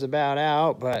time's about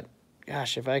out, but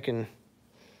gosh, if I can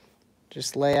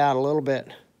just lay out a little bit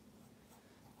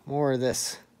more of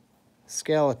this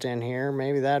skeleton here,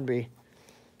 maybe that'd be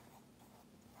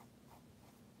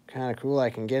kind of cool.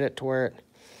 I can get it to where it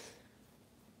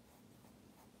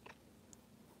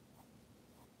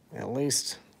at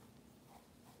least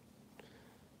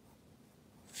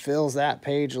fills that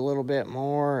page a little bit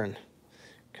more, and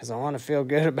because I want to feel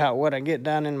good about what I get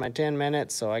done in my 10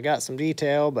 minutes. So I got some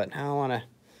detail, but now I want to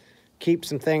keep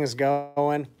some things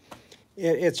going.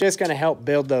 It's just going to help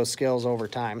build those skills over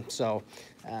time. So,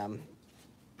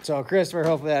 so Christopher,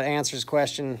 hopefully that answers the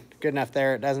question good enough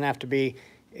there. It doesn't have to be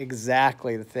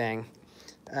exactly the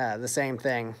same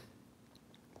thing.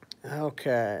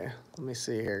 Okay, let me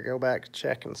see here. Go back,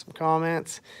 checking some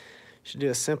comments. Should do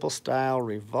a simple style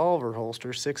revolver holster,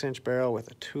 6-inch barrel with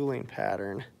a tooling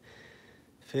pattern.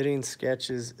 Fitting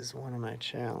sketches is one of my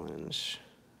challenge.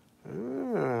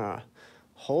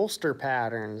 Holster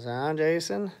patterns, huh,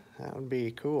 Jason? That would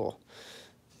be cool.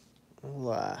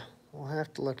 We'll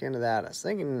have to look into that. I was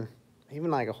thinking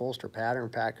even like a holster pattern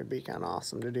pack would be kind of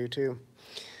awesome to do too.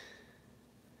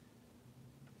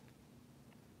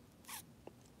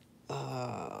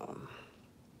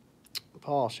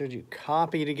 Paul, should you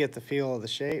copy to get the feel of the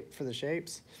shape for the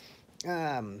shapes?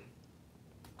 I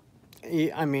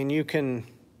mean, you can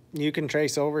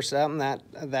trace over something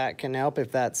that can help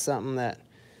if that's something that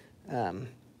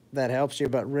helps you.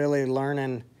 But really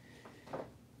learning,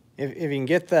 if you can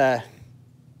get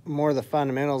more of the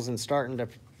fundamentals and starting to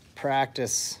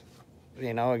practice,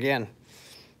 again.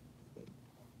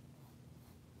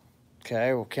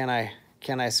 Okay, well, can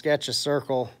I sketch a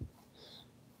circle?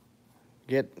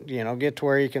 Get to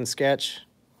where you can sketch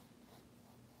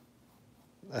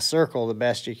a circle the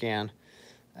best you can.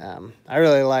 I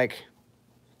really like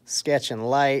sketching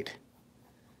light,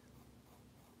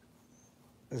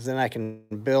 because then I can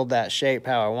build that shape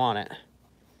how I want it.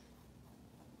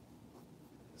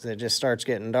 So it just starts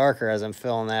getting darker as I'm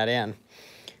filling that in.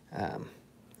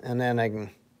 And then I can,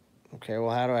 okay,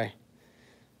 well, how do I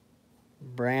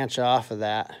branch off of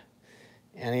that?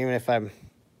 And even if I'm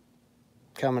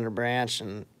coming to branch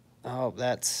and, oh,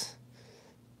 that's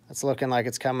looking like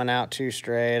it's coming out too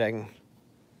straight, I can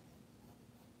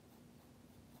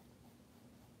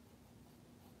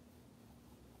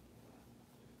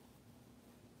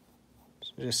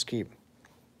just keep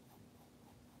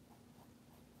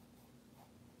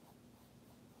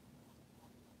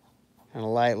kind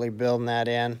of lightly building that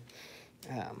in.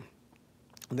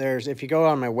 If you go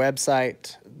on my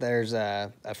website, there's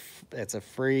it's a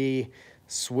free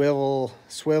swivel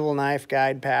knife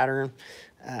guide pattern,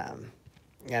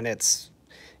 and it's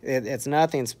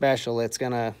nothing special. It's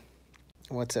gonna,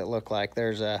 what's it look like?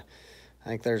 I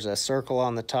think there's a circle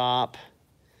on the top,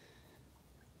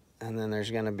 and then there's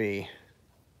gonna be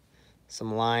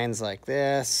some lines like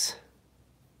this.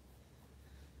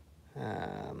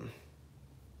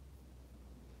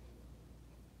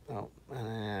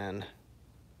 And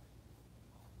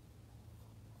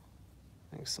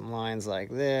I think some lines like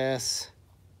this.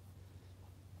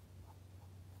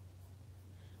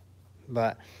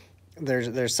 But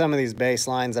there's some of these base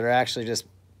lines that are actually just,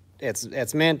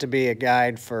 it's meant to be a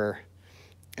guide for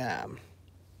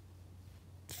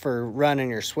running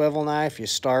your swivel knife. You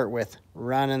start with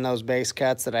running those base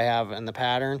cuts that I have in the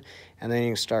pattern, and then you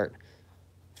can start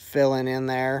filling in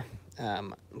there. I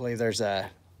believe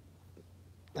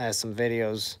I have some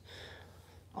videos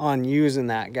on using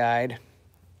that guide.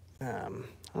 I don't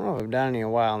know if I've done any in a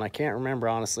while, and I can't remember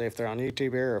honestly if they're on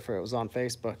YouTube here or if it was on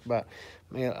Facebook, but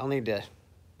I'll need to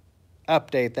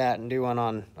update that and do one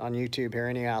on YouTube here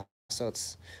anyhow, so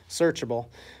it's searchable.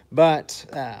 But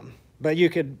you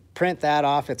could print that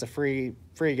off. It's a free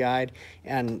guide,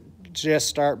 and just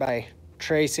start by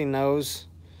tracing those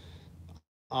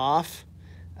off,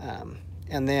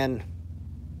 and then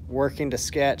working to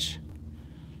sketch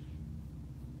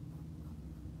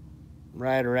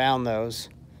right around those.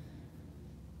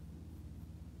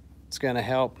 It's going to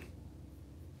help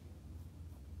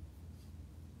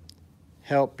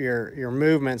your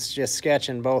movements, just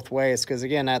sketching both ways, because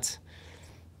again, that's,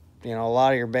 a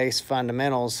lot of your base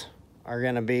fundamentals are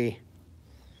going to be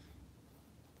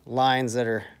lines that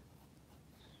are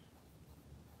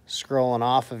scrolling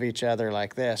off of each other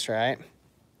like this, right?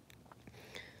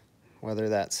 Whether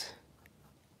that's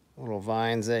little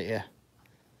vines that you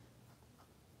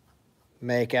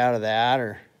make out of that,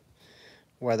 or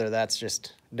whether that's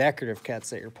just decorative cuts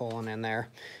that you're pulling in there.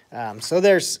 So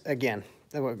there's, again,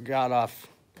 that got off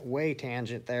way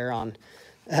tangent there on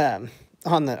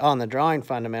the drawing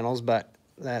fundamentals, but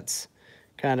that's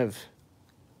kind of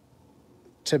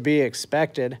to be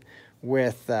expected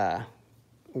with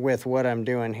what I'm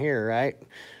doing here, right?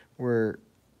 We're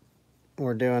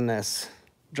doing this,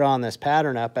 drawing this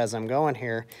pattern up as I'm going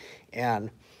here,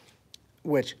 and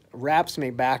which wraps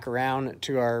me back around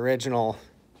to our original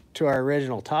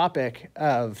topic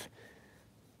of,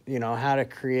 how to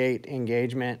create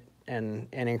engagement and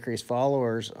increase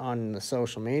followers on the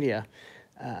social media.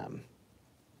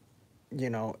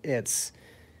 It's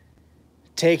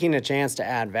taking a chance to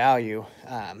add value,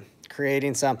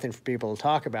 creating something for people to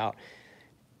talk about.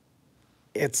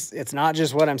 It's not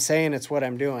just what I'm saying, it's what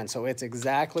I'm doing. So it's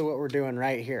exactly what we're doing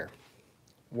right here.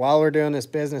 While we're doing this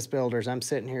Business Builders, I'm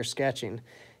sitting here sketching,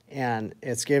 and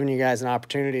it's giving you guys an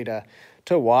opportunity to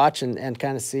watch and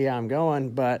kind of see how I'm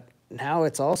going. But now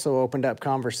it's also opened up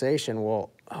conversation.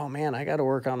 Well, oh man, I got to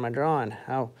work on my drawing.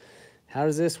 How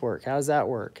does this work? How does that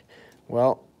work?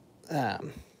 Well,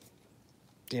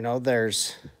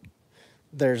 there's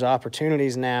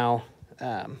opportunities now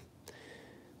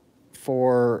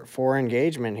for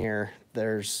engagement here.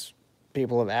 There's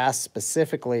people have asked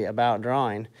specifically about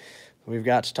drawing. We've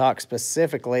got to talk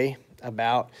specifically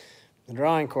about the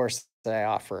drawing course that I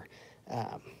offer.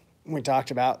 We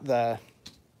talked about the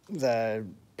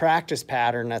practice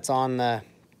pattern that's on my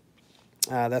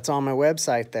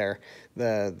website there,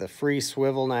 the free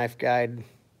swivel knife guide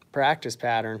practice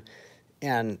pattern,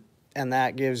 and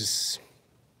that gives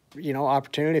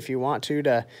opportunity if you want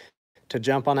to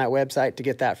jump on that website to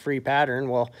get that free pattern.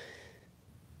 Well,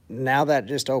 now that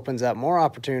just opens up more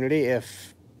opportunity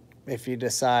if you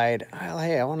decide, well,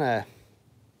 hey, I want to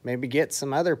maybe get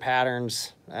some other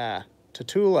patterns to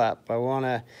tool up. I want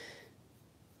to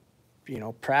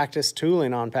practice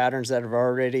tooling on patterns that have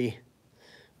already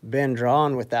been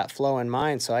drawn with that flow in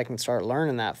mind, so I can start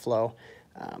learning that flow.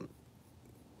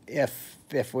 If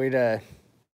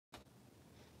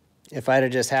I'd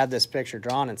have just had this picture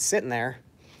drawn and sitting there,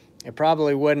 it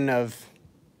probably wouldn't have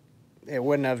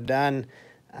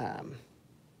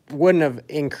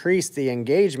increased the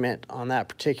engagement on that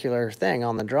particular thing,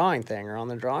 on the drawing thing, or on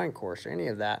the drawing course, or any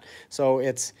of that. So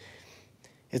it's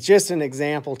just an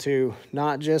example to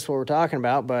not just what we're talking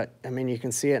about, but I mean, you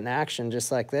can see it in action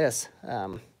just like this.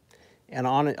 And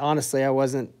honestly, I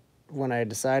wasn't, when I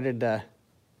decided to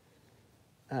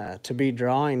be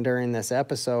drawing during this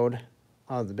episode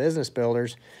of the Business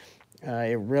Builders,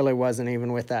 it really wasn't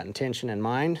even with that intention in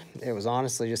mind. It was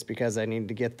honestly just because I need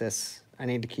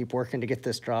to keep working to get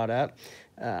this drawn up.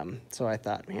 So I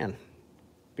thought, man,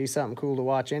 be something cool to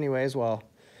watch anyways while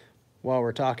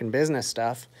we're talking business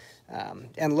stuff.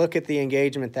 And look at the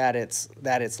engagement that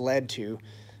it's led to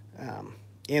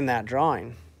in that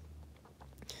drawing.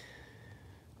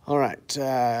 All right.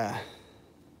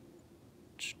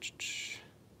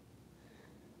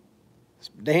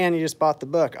 Dan, you just bought the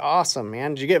book. Awesome,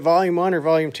 man. Did you get volume 1 or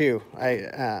volume 2?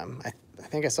 I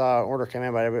think I saw an order come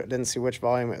in, but I didn't see which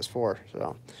volume it was for.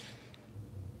 So.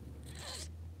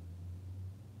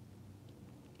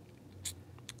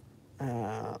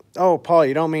 Oh, Paul,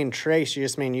 you don't mean trace, you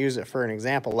just mean use it for an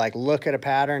example, like look at a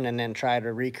pattern and then try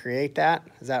to recreate that.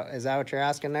 Is that what you're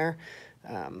asking there?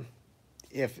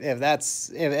 If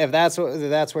that's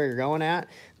where you're going at,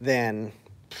 then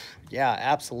yeah,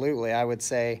 absolutely. I would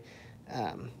say,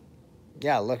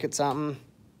 yeah, look at something.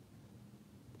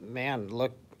 Man,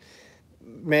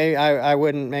 I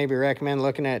wouldn't maybe recommend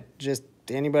looking at just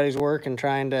anybody's work and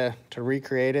trying to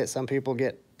recreate it. Some people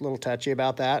get a little touchy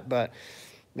about that, but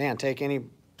man, take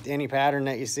any pattern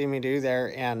that you see me do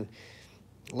there and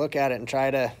look at it and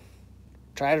try to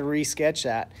re-sketch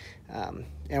that.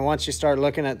 And once you start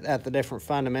looking at the different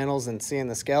fundamentals and seeing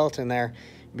the skeleton there,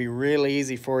 it'd be really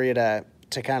easy for you to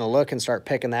kind of look and start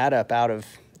picking that up out of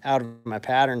my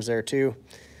patterns there too.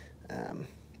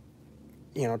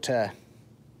 You know, to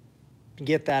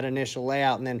get that initial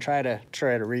layout and then try to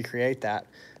recreate that.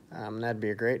 That'd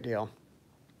be a great deal.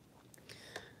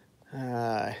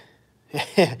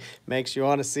 Makes you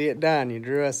want to see it done. You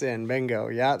drew us in. Bingo.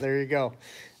 Yeah, there you go.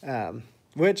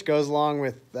 Which goes along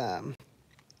with,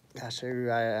 gosh, I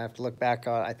have to look back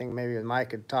on, I think maybe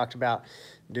Mike had talked about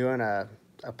doing a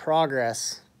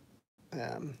progress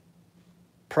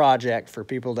project for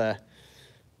people to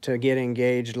get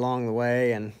engaged along the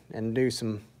way and do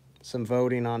some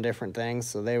voting on different things,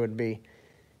 so they would be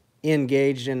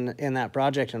engaged in that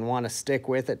project and want to stick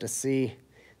with it to see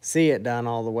it done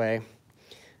all the way.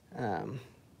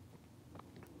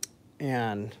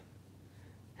 And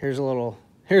here's a little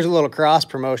cross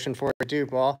promotion for you too,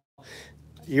 Paul.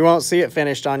 You won't see it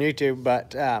finished on YouTube,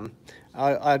 but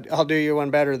I'll do you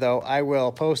one better though. I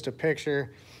will post a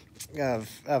picture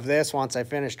of this once I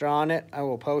finish drawing it. I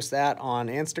will post that on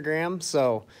Instagram.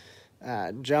 So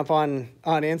jump on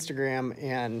Instagram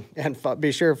and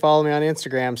be sure to follow me on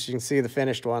Instagram so you can see the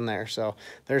finished one there. So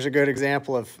there's a good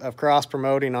example of cross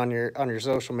promoting on your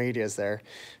social medias there.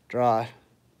 Drawing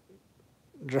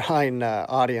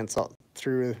audience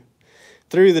through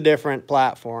the different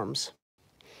platforms.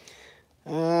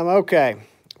 Okay,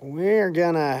 we're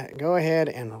gonna go ahead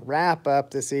and wrap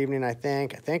up this evening. I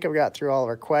think I've got through all of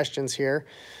our questions here,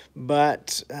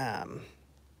 but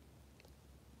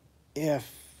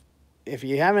if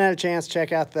you haven't had a chance,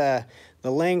 check out the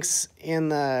links in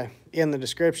the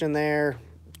description there.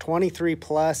 23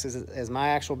 plus is my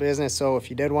actual business. So if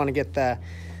you did want to get that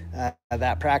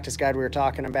practice guide we were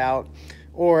talking about,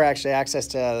 or actually access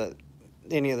to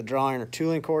any of the drawing or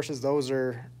tooling courses, those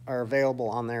are available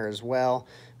on there as well.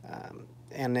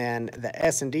 And then the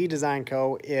S&D Design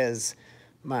Co. is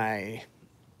my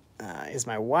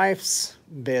wife's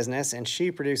business, and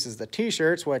she produces the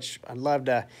t-shirts, which I'd love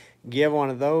to give one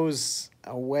of those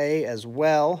away as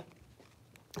well.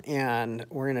 And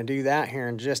we're going to do that here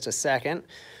in just a second.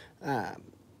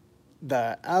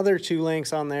 The other two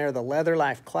links on there, the Leather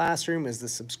Life Classroom is the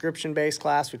subscription-based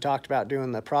class we talked about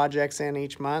doing the projects in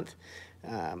each month.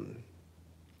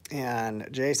 And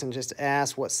Jason just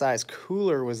asked what size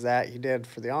cooler was that you did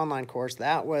for the online course.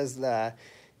 That was the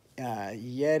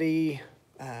Yeti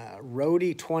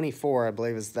Rody 24, I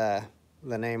believe is the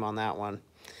name on that one.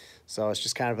 So it's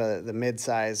just kind of the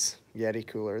mid-size Yeti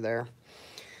cooler there.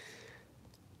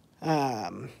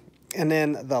 And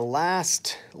then the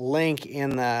last link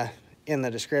in the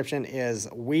description is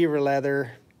Weaver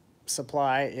Leather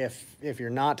Supply. If you're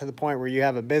not to the point where you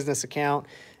have a business account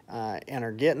and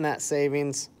are getting that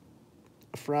savings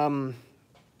from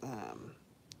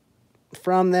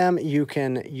them, you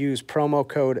can use promo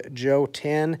code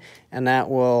Joe10, and that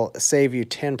will save you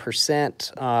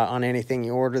 10% on anything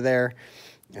you order there.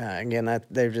 Again,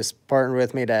 they've just partnered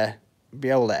with me to be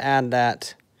able to add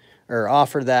that or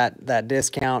offer that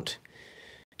discount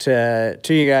to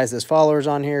you guys as followers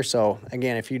on here. So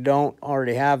again, if you don't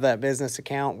already have that business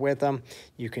account with them,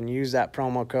 you can use that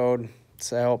promo code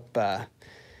to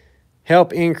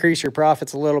help increase your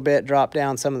profits a little bit, drop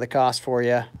down some of the costs for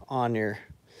you on your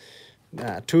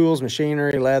tools,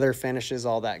 machinery, leather, finishes,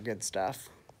 all that good stuff.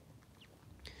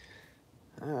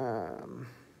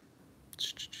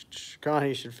 Connie,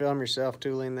 you should film yourself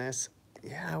tooling this.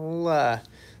 Yeah, well, I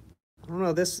don't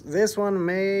know, this one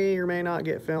may or may not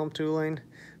get filmed tooling,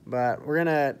 but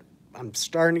I'm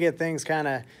starting to get things kind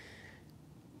of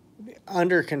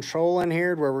under control in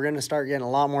here where we're going to start getting a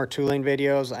lot more tooling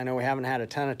videos. I know we haven't had a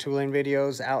ton of tooling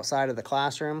videos outside of the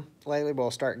classroom lately, but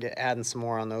we'll start adding some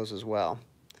more on those as well.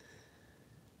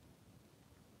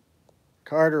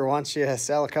 Carter wants you to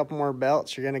sell a couple more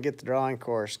belts. You're going to get the drawing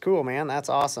course. Cool, man. That's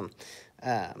awesome.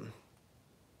 Man,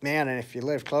 and if you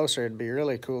live closer, it'd be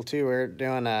really cool too. We're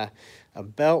doing a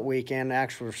belt weekend.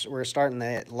 Actually, we're starting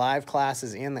the live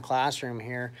classes in the classroom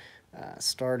here,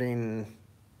 starting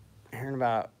here in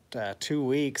about 2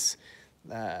 weeks.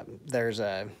 We're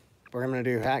going to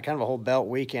do kind of a whole belt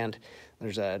weekend.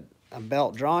 There's a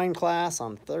belt drawing class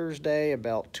on Thursday, a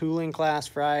belt tooling class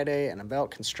Friday, and a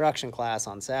belt construction class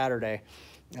on Saturday.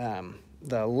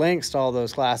 The links to all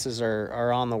those classes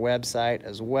are on the website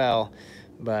as well,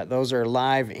 but those are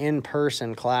live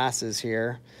in-person classes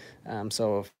here.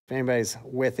 So if anybody's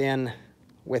within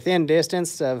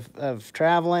distance of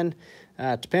traveling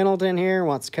to Pendleton here,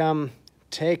 wants to come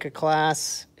take a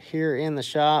class here in the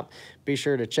shop, be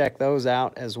sure to check those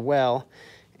out as well.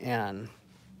 And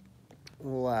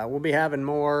we'll be having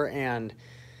more and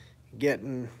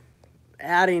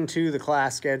adding to the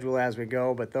class schedule as we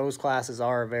go, but those classes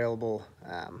are available.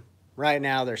 Right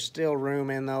now, there's still room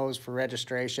in those for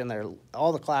registration.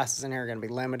 All the classes in here are going to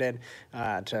be limited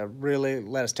to really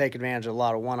let us take advantage of a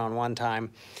lot of one-on-one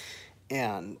time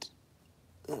and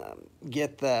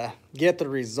get the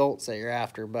results that you're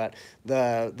after. But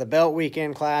the belt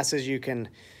weekend classes, you can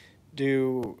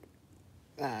do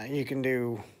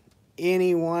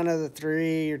any one of the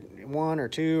three, one or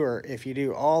two, or if you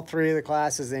do all three of the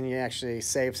classes, then you actually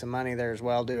save some money there as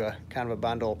well. Do a kind of a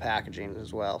bundle packaging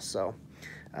as well. So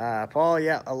Paul,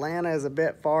 yeah, Atlanta is a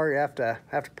bit far. You have to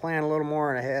plan a little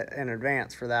more in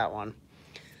advance for that one.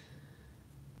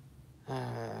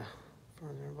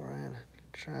 Brian,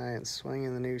 try and swing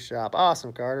in the new shop.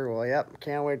 Awesome, Carter. Well, yep,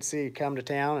 can't wait to see you come to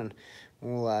town, and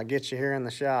we'll get you here in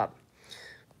the shop.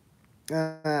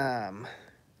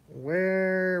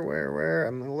 Where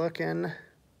I'm looking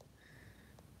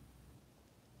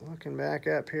back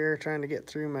up here, trying to get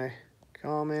through my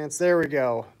comments. There we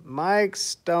go. Mike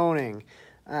Stoning.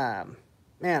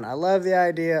 Man, I love the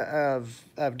idea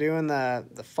of doing the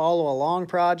follow along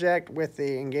project with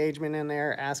the engagement in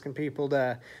there, asking people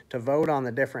to vote on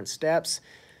the different steps.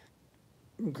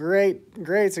 Great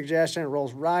suggestion. It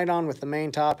rolls right on with the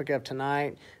main topic of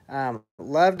tonight.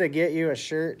 Love to get you a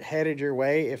shirt headed your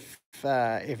way. If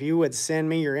you would send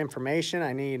me your information,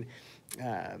 I need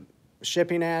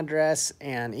shipping address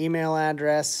and email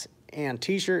address and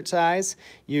t-shirt size.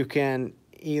 You can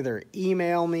either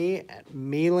email me at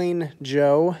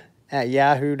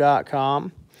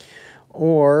mealingjoe@yahoo.com,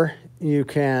 or you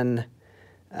can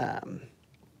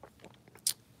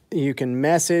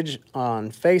message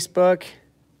on Facebook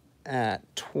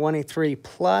at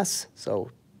 23plus,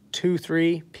 so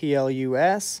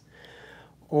 23plus,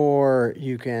 or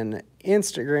you can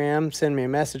send me a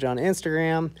message on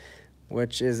Instagram,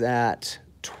 which is at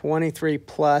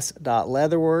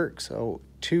 23plus.leatherwork, so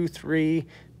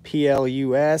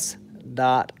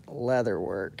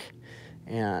 23plus.leatherwork.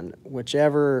 And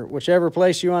whichever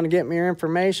place you want to get me your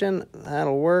information,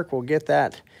 that'll work. We'll get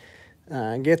that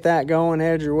going,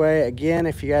 head your way. Again,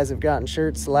 if you guys have gotten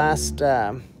shirts the last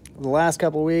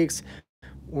couple of weeks,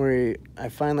 I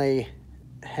finally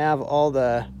have all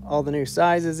the new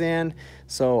sizes in,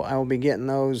 so I will be getting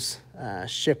those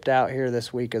shipped out here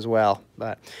this week as well.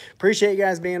 But appreciate you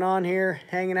guys being on here,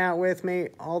 hanging out with me,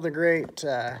 all the great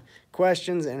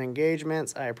questions and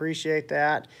engagements. I appreciate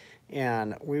that,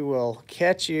 and we will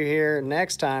catch you here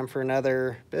next time for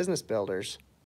another Business Builders.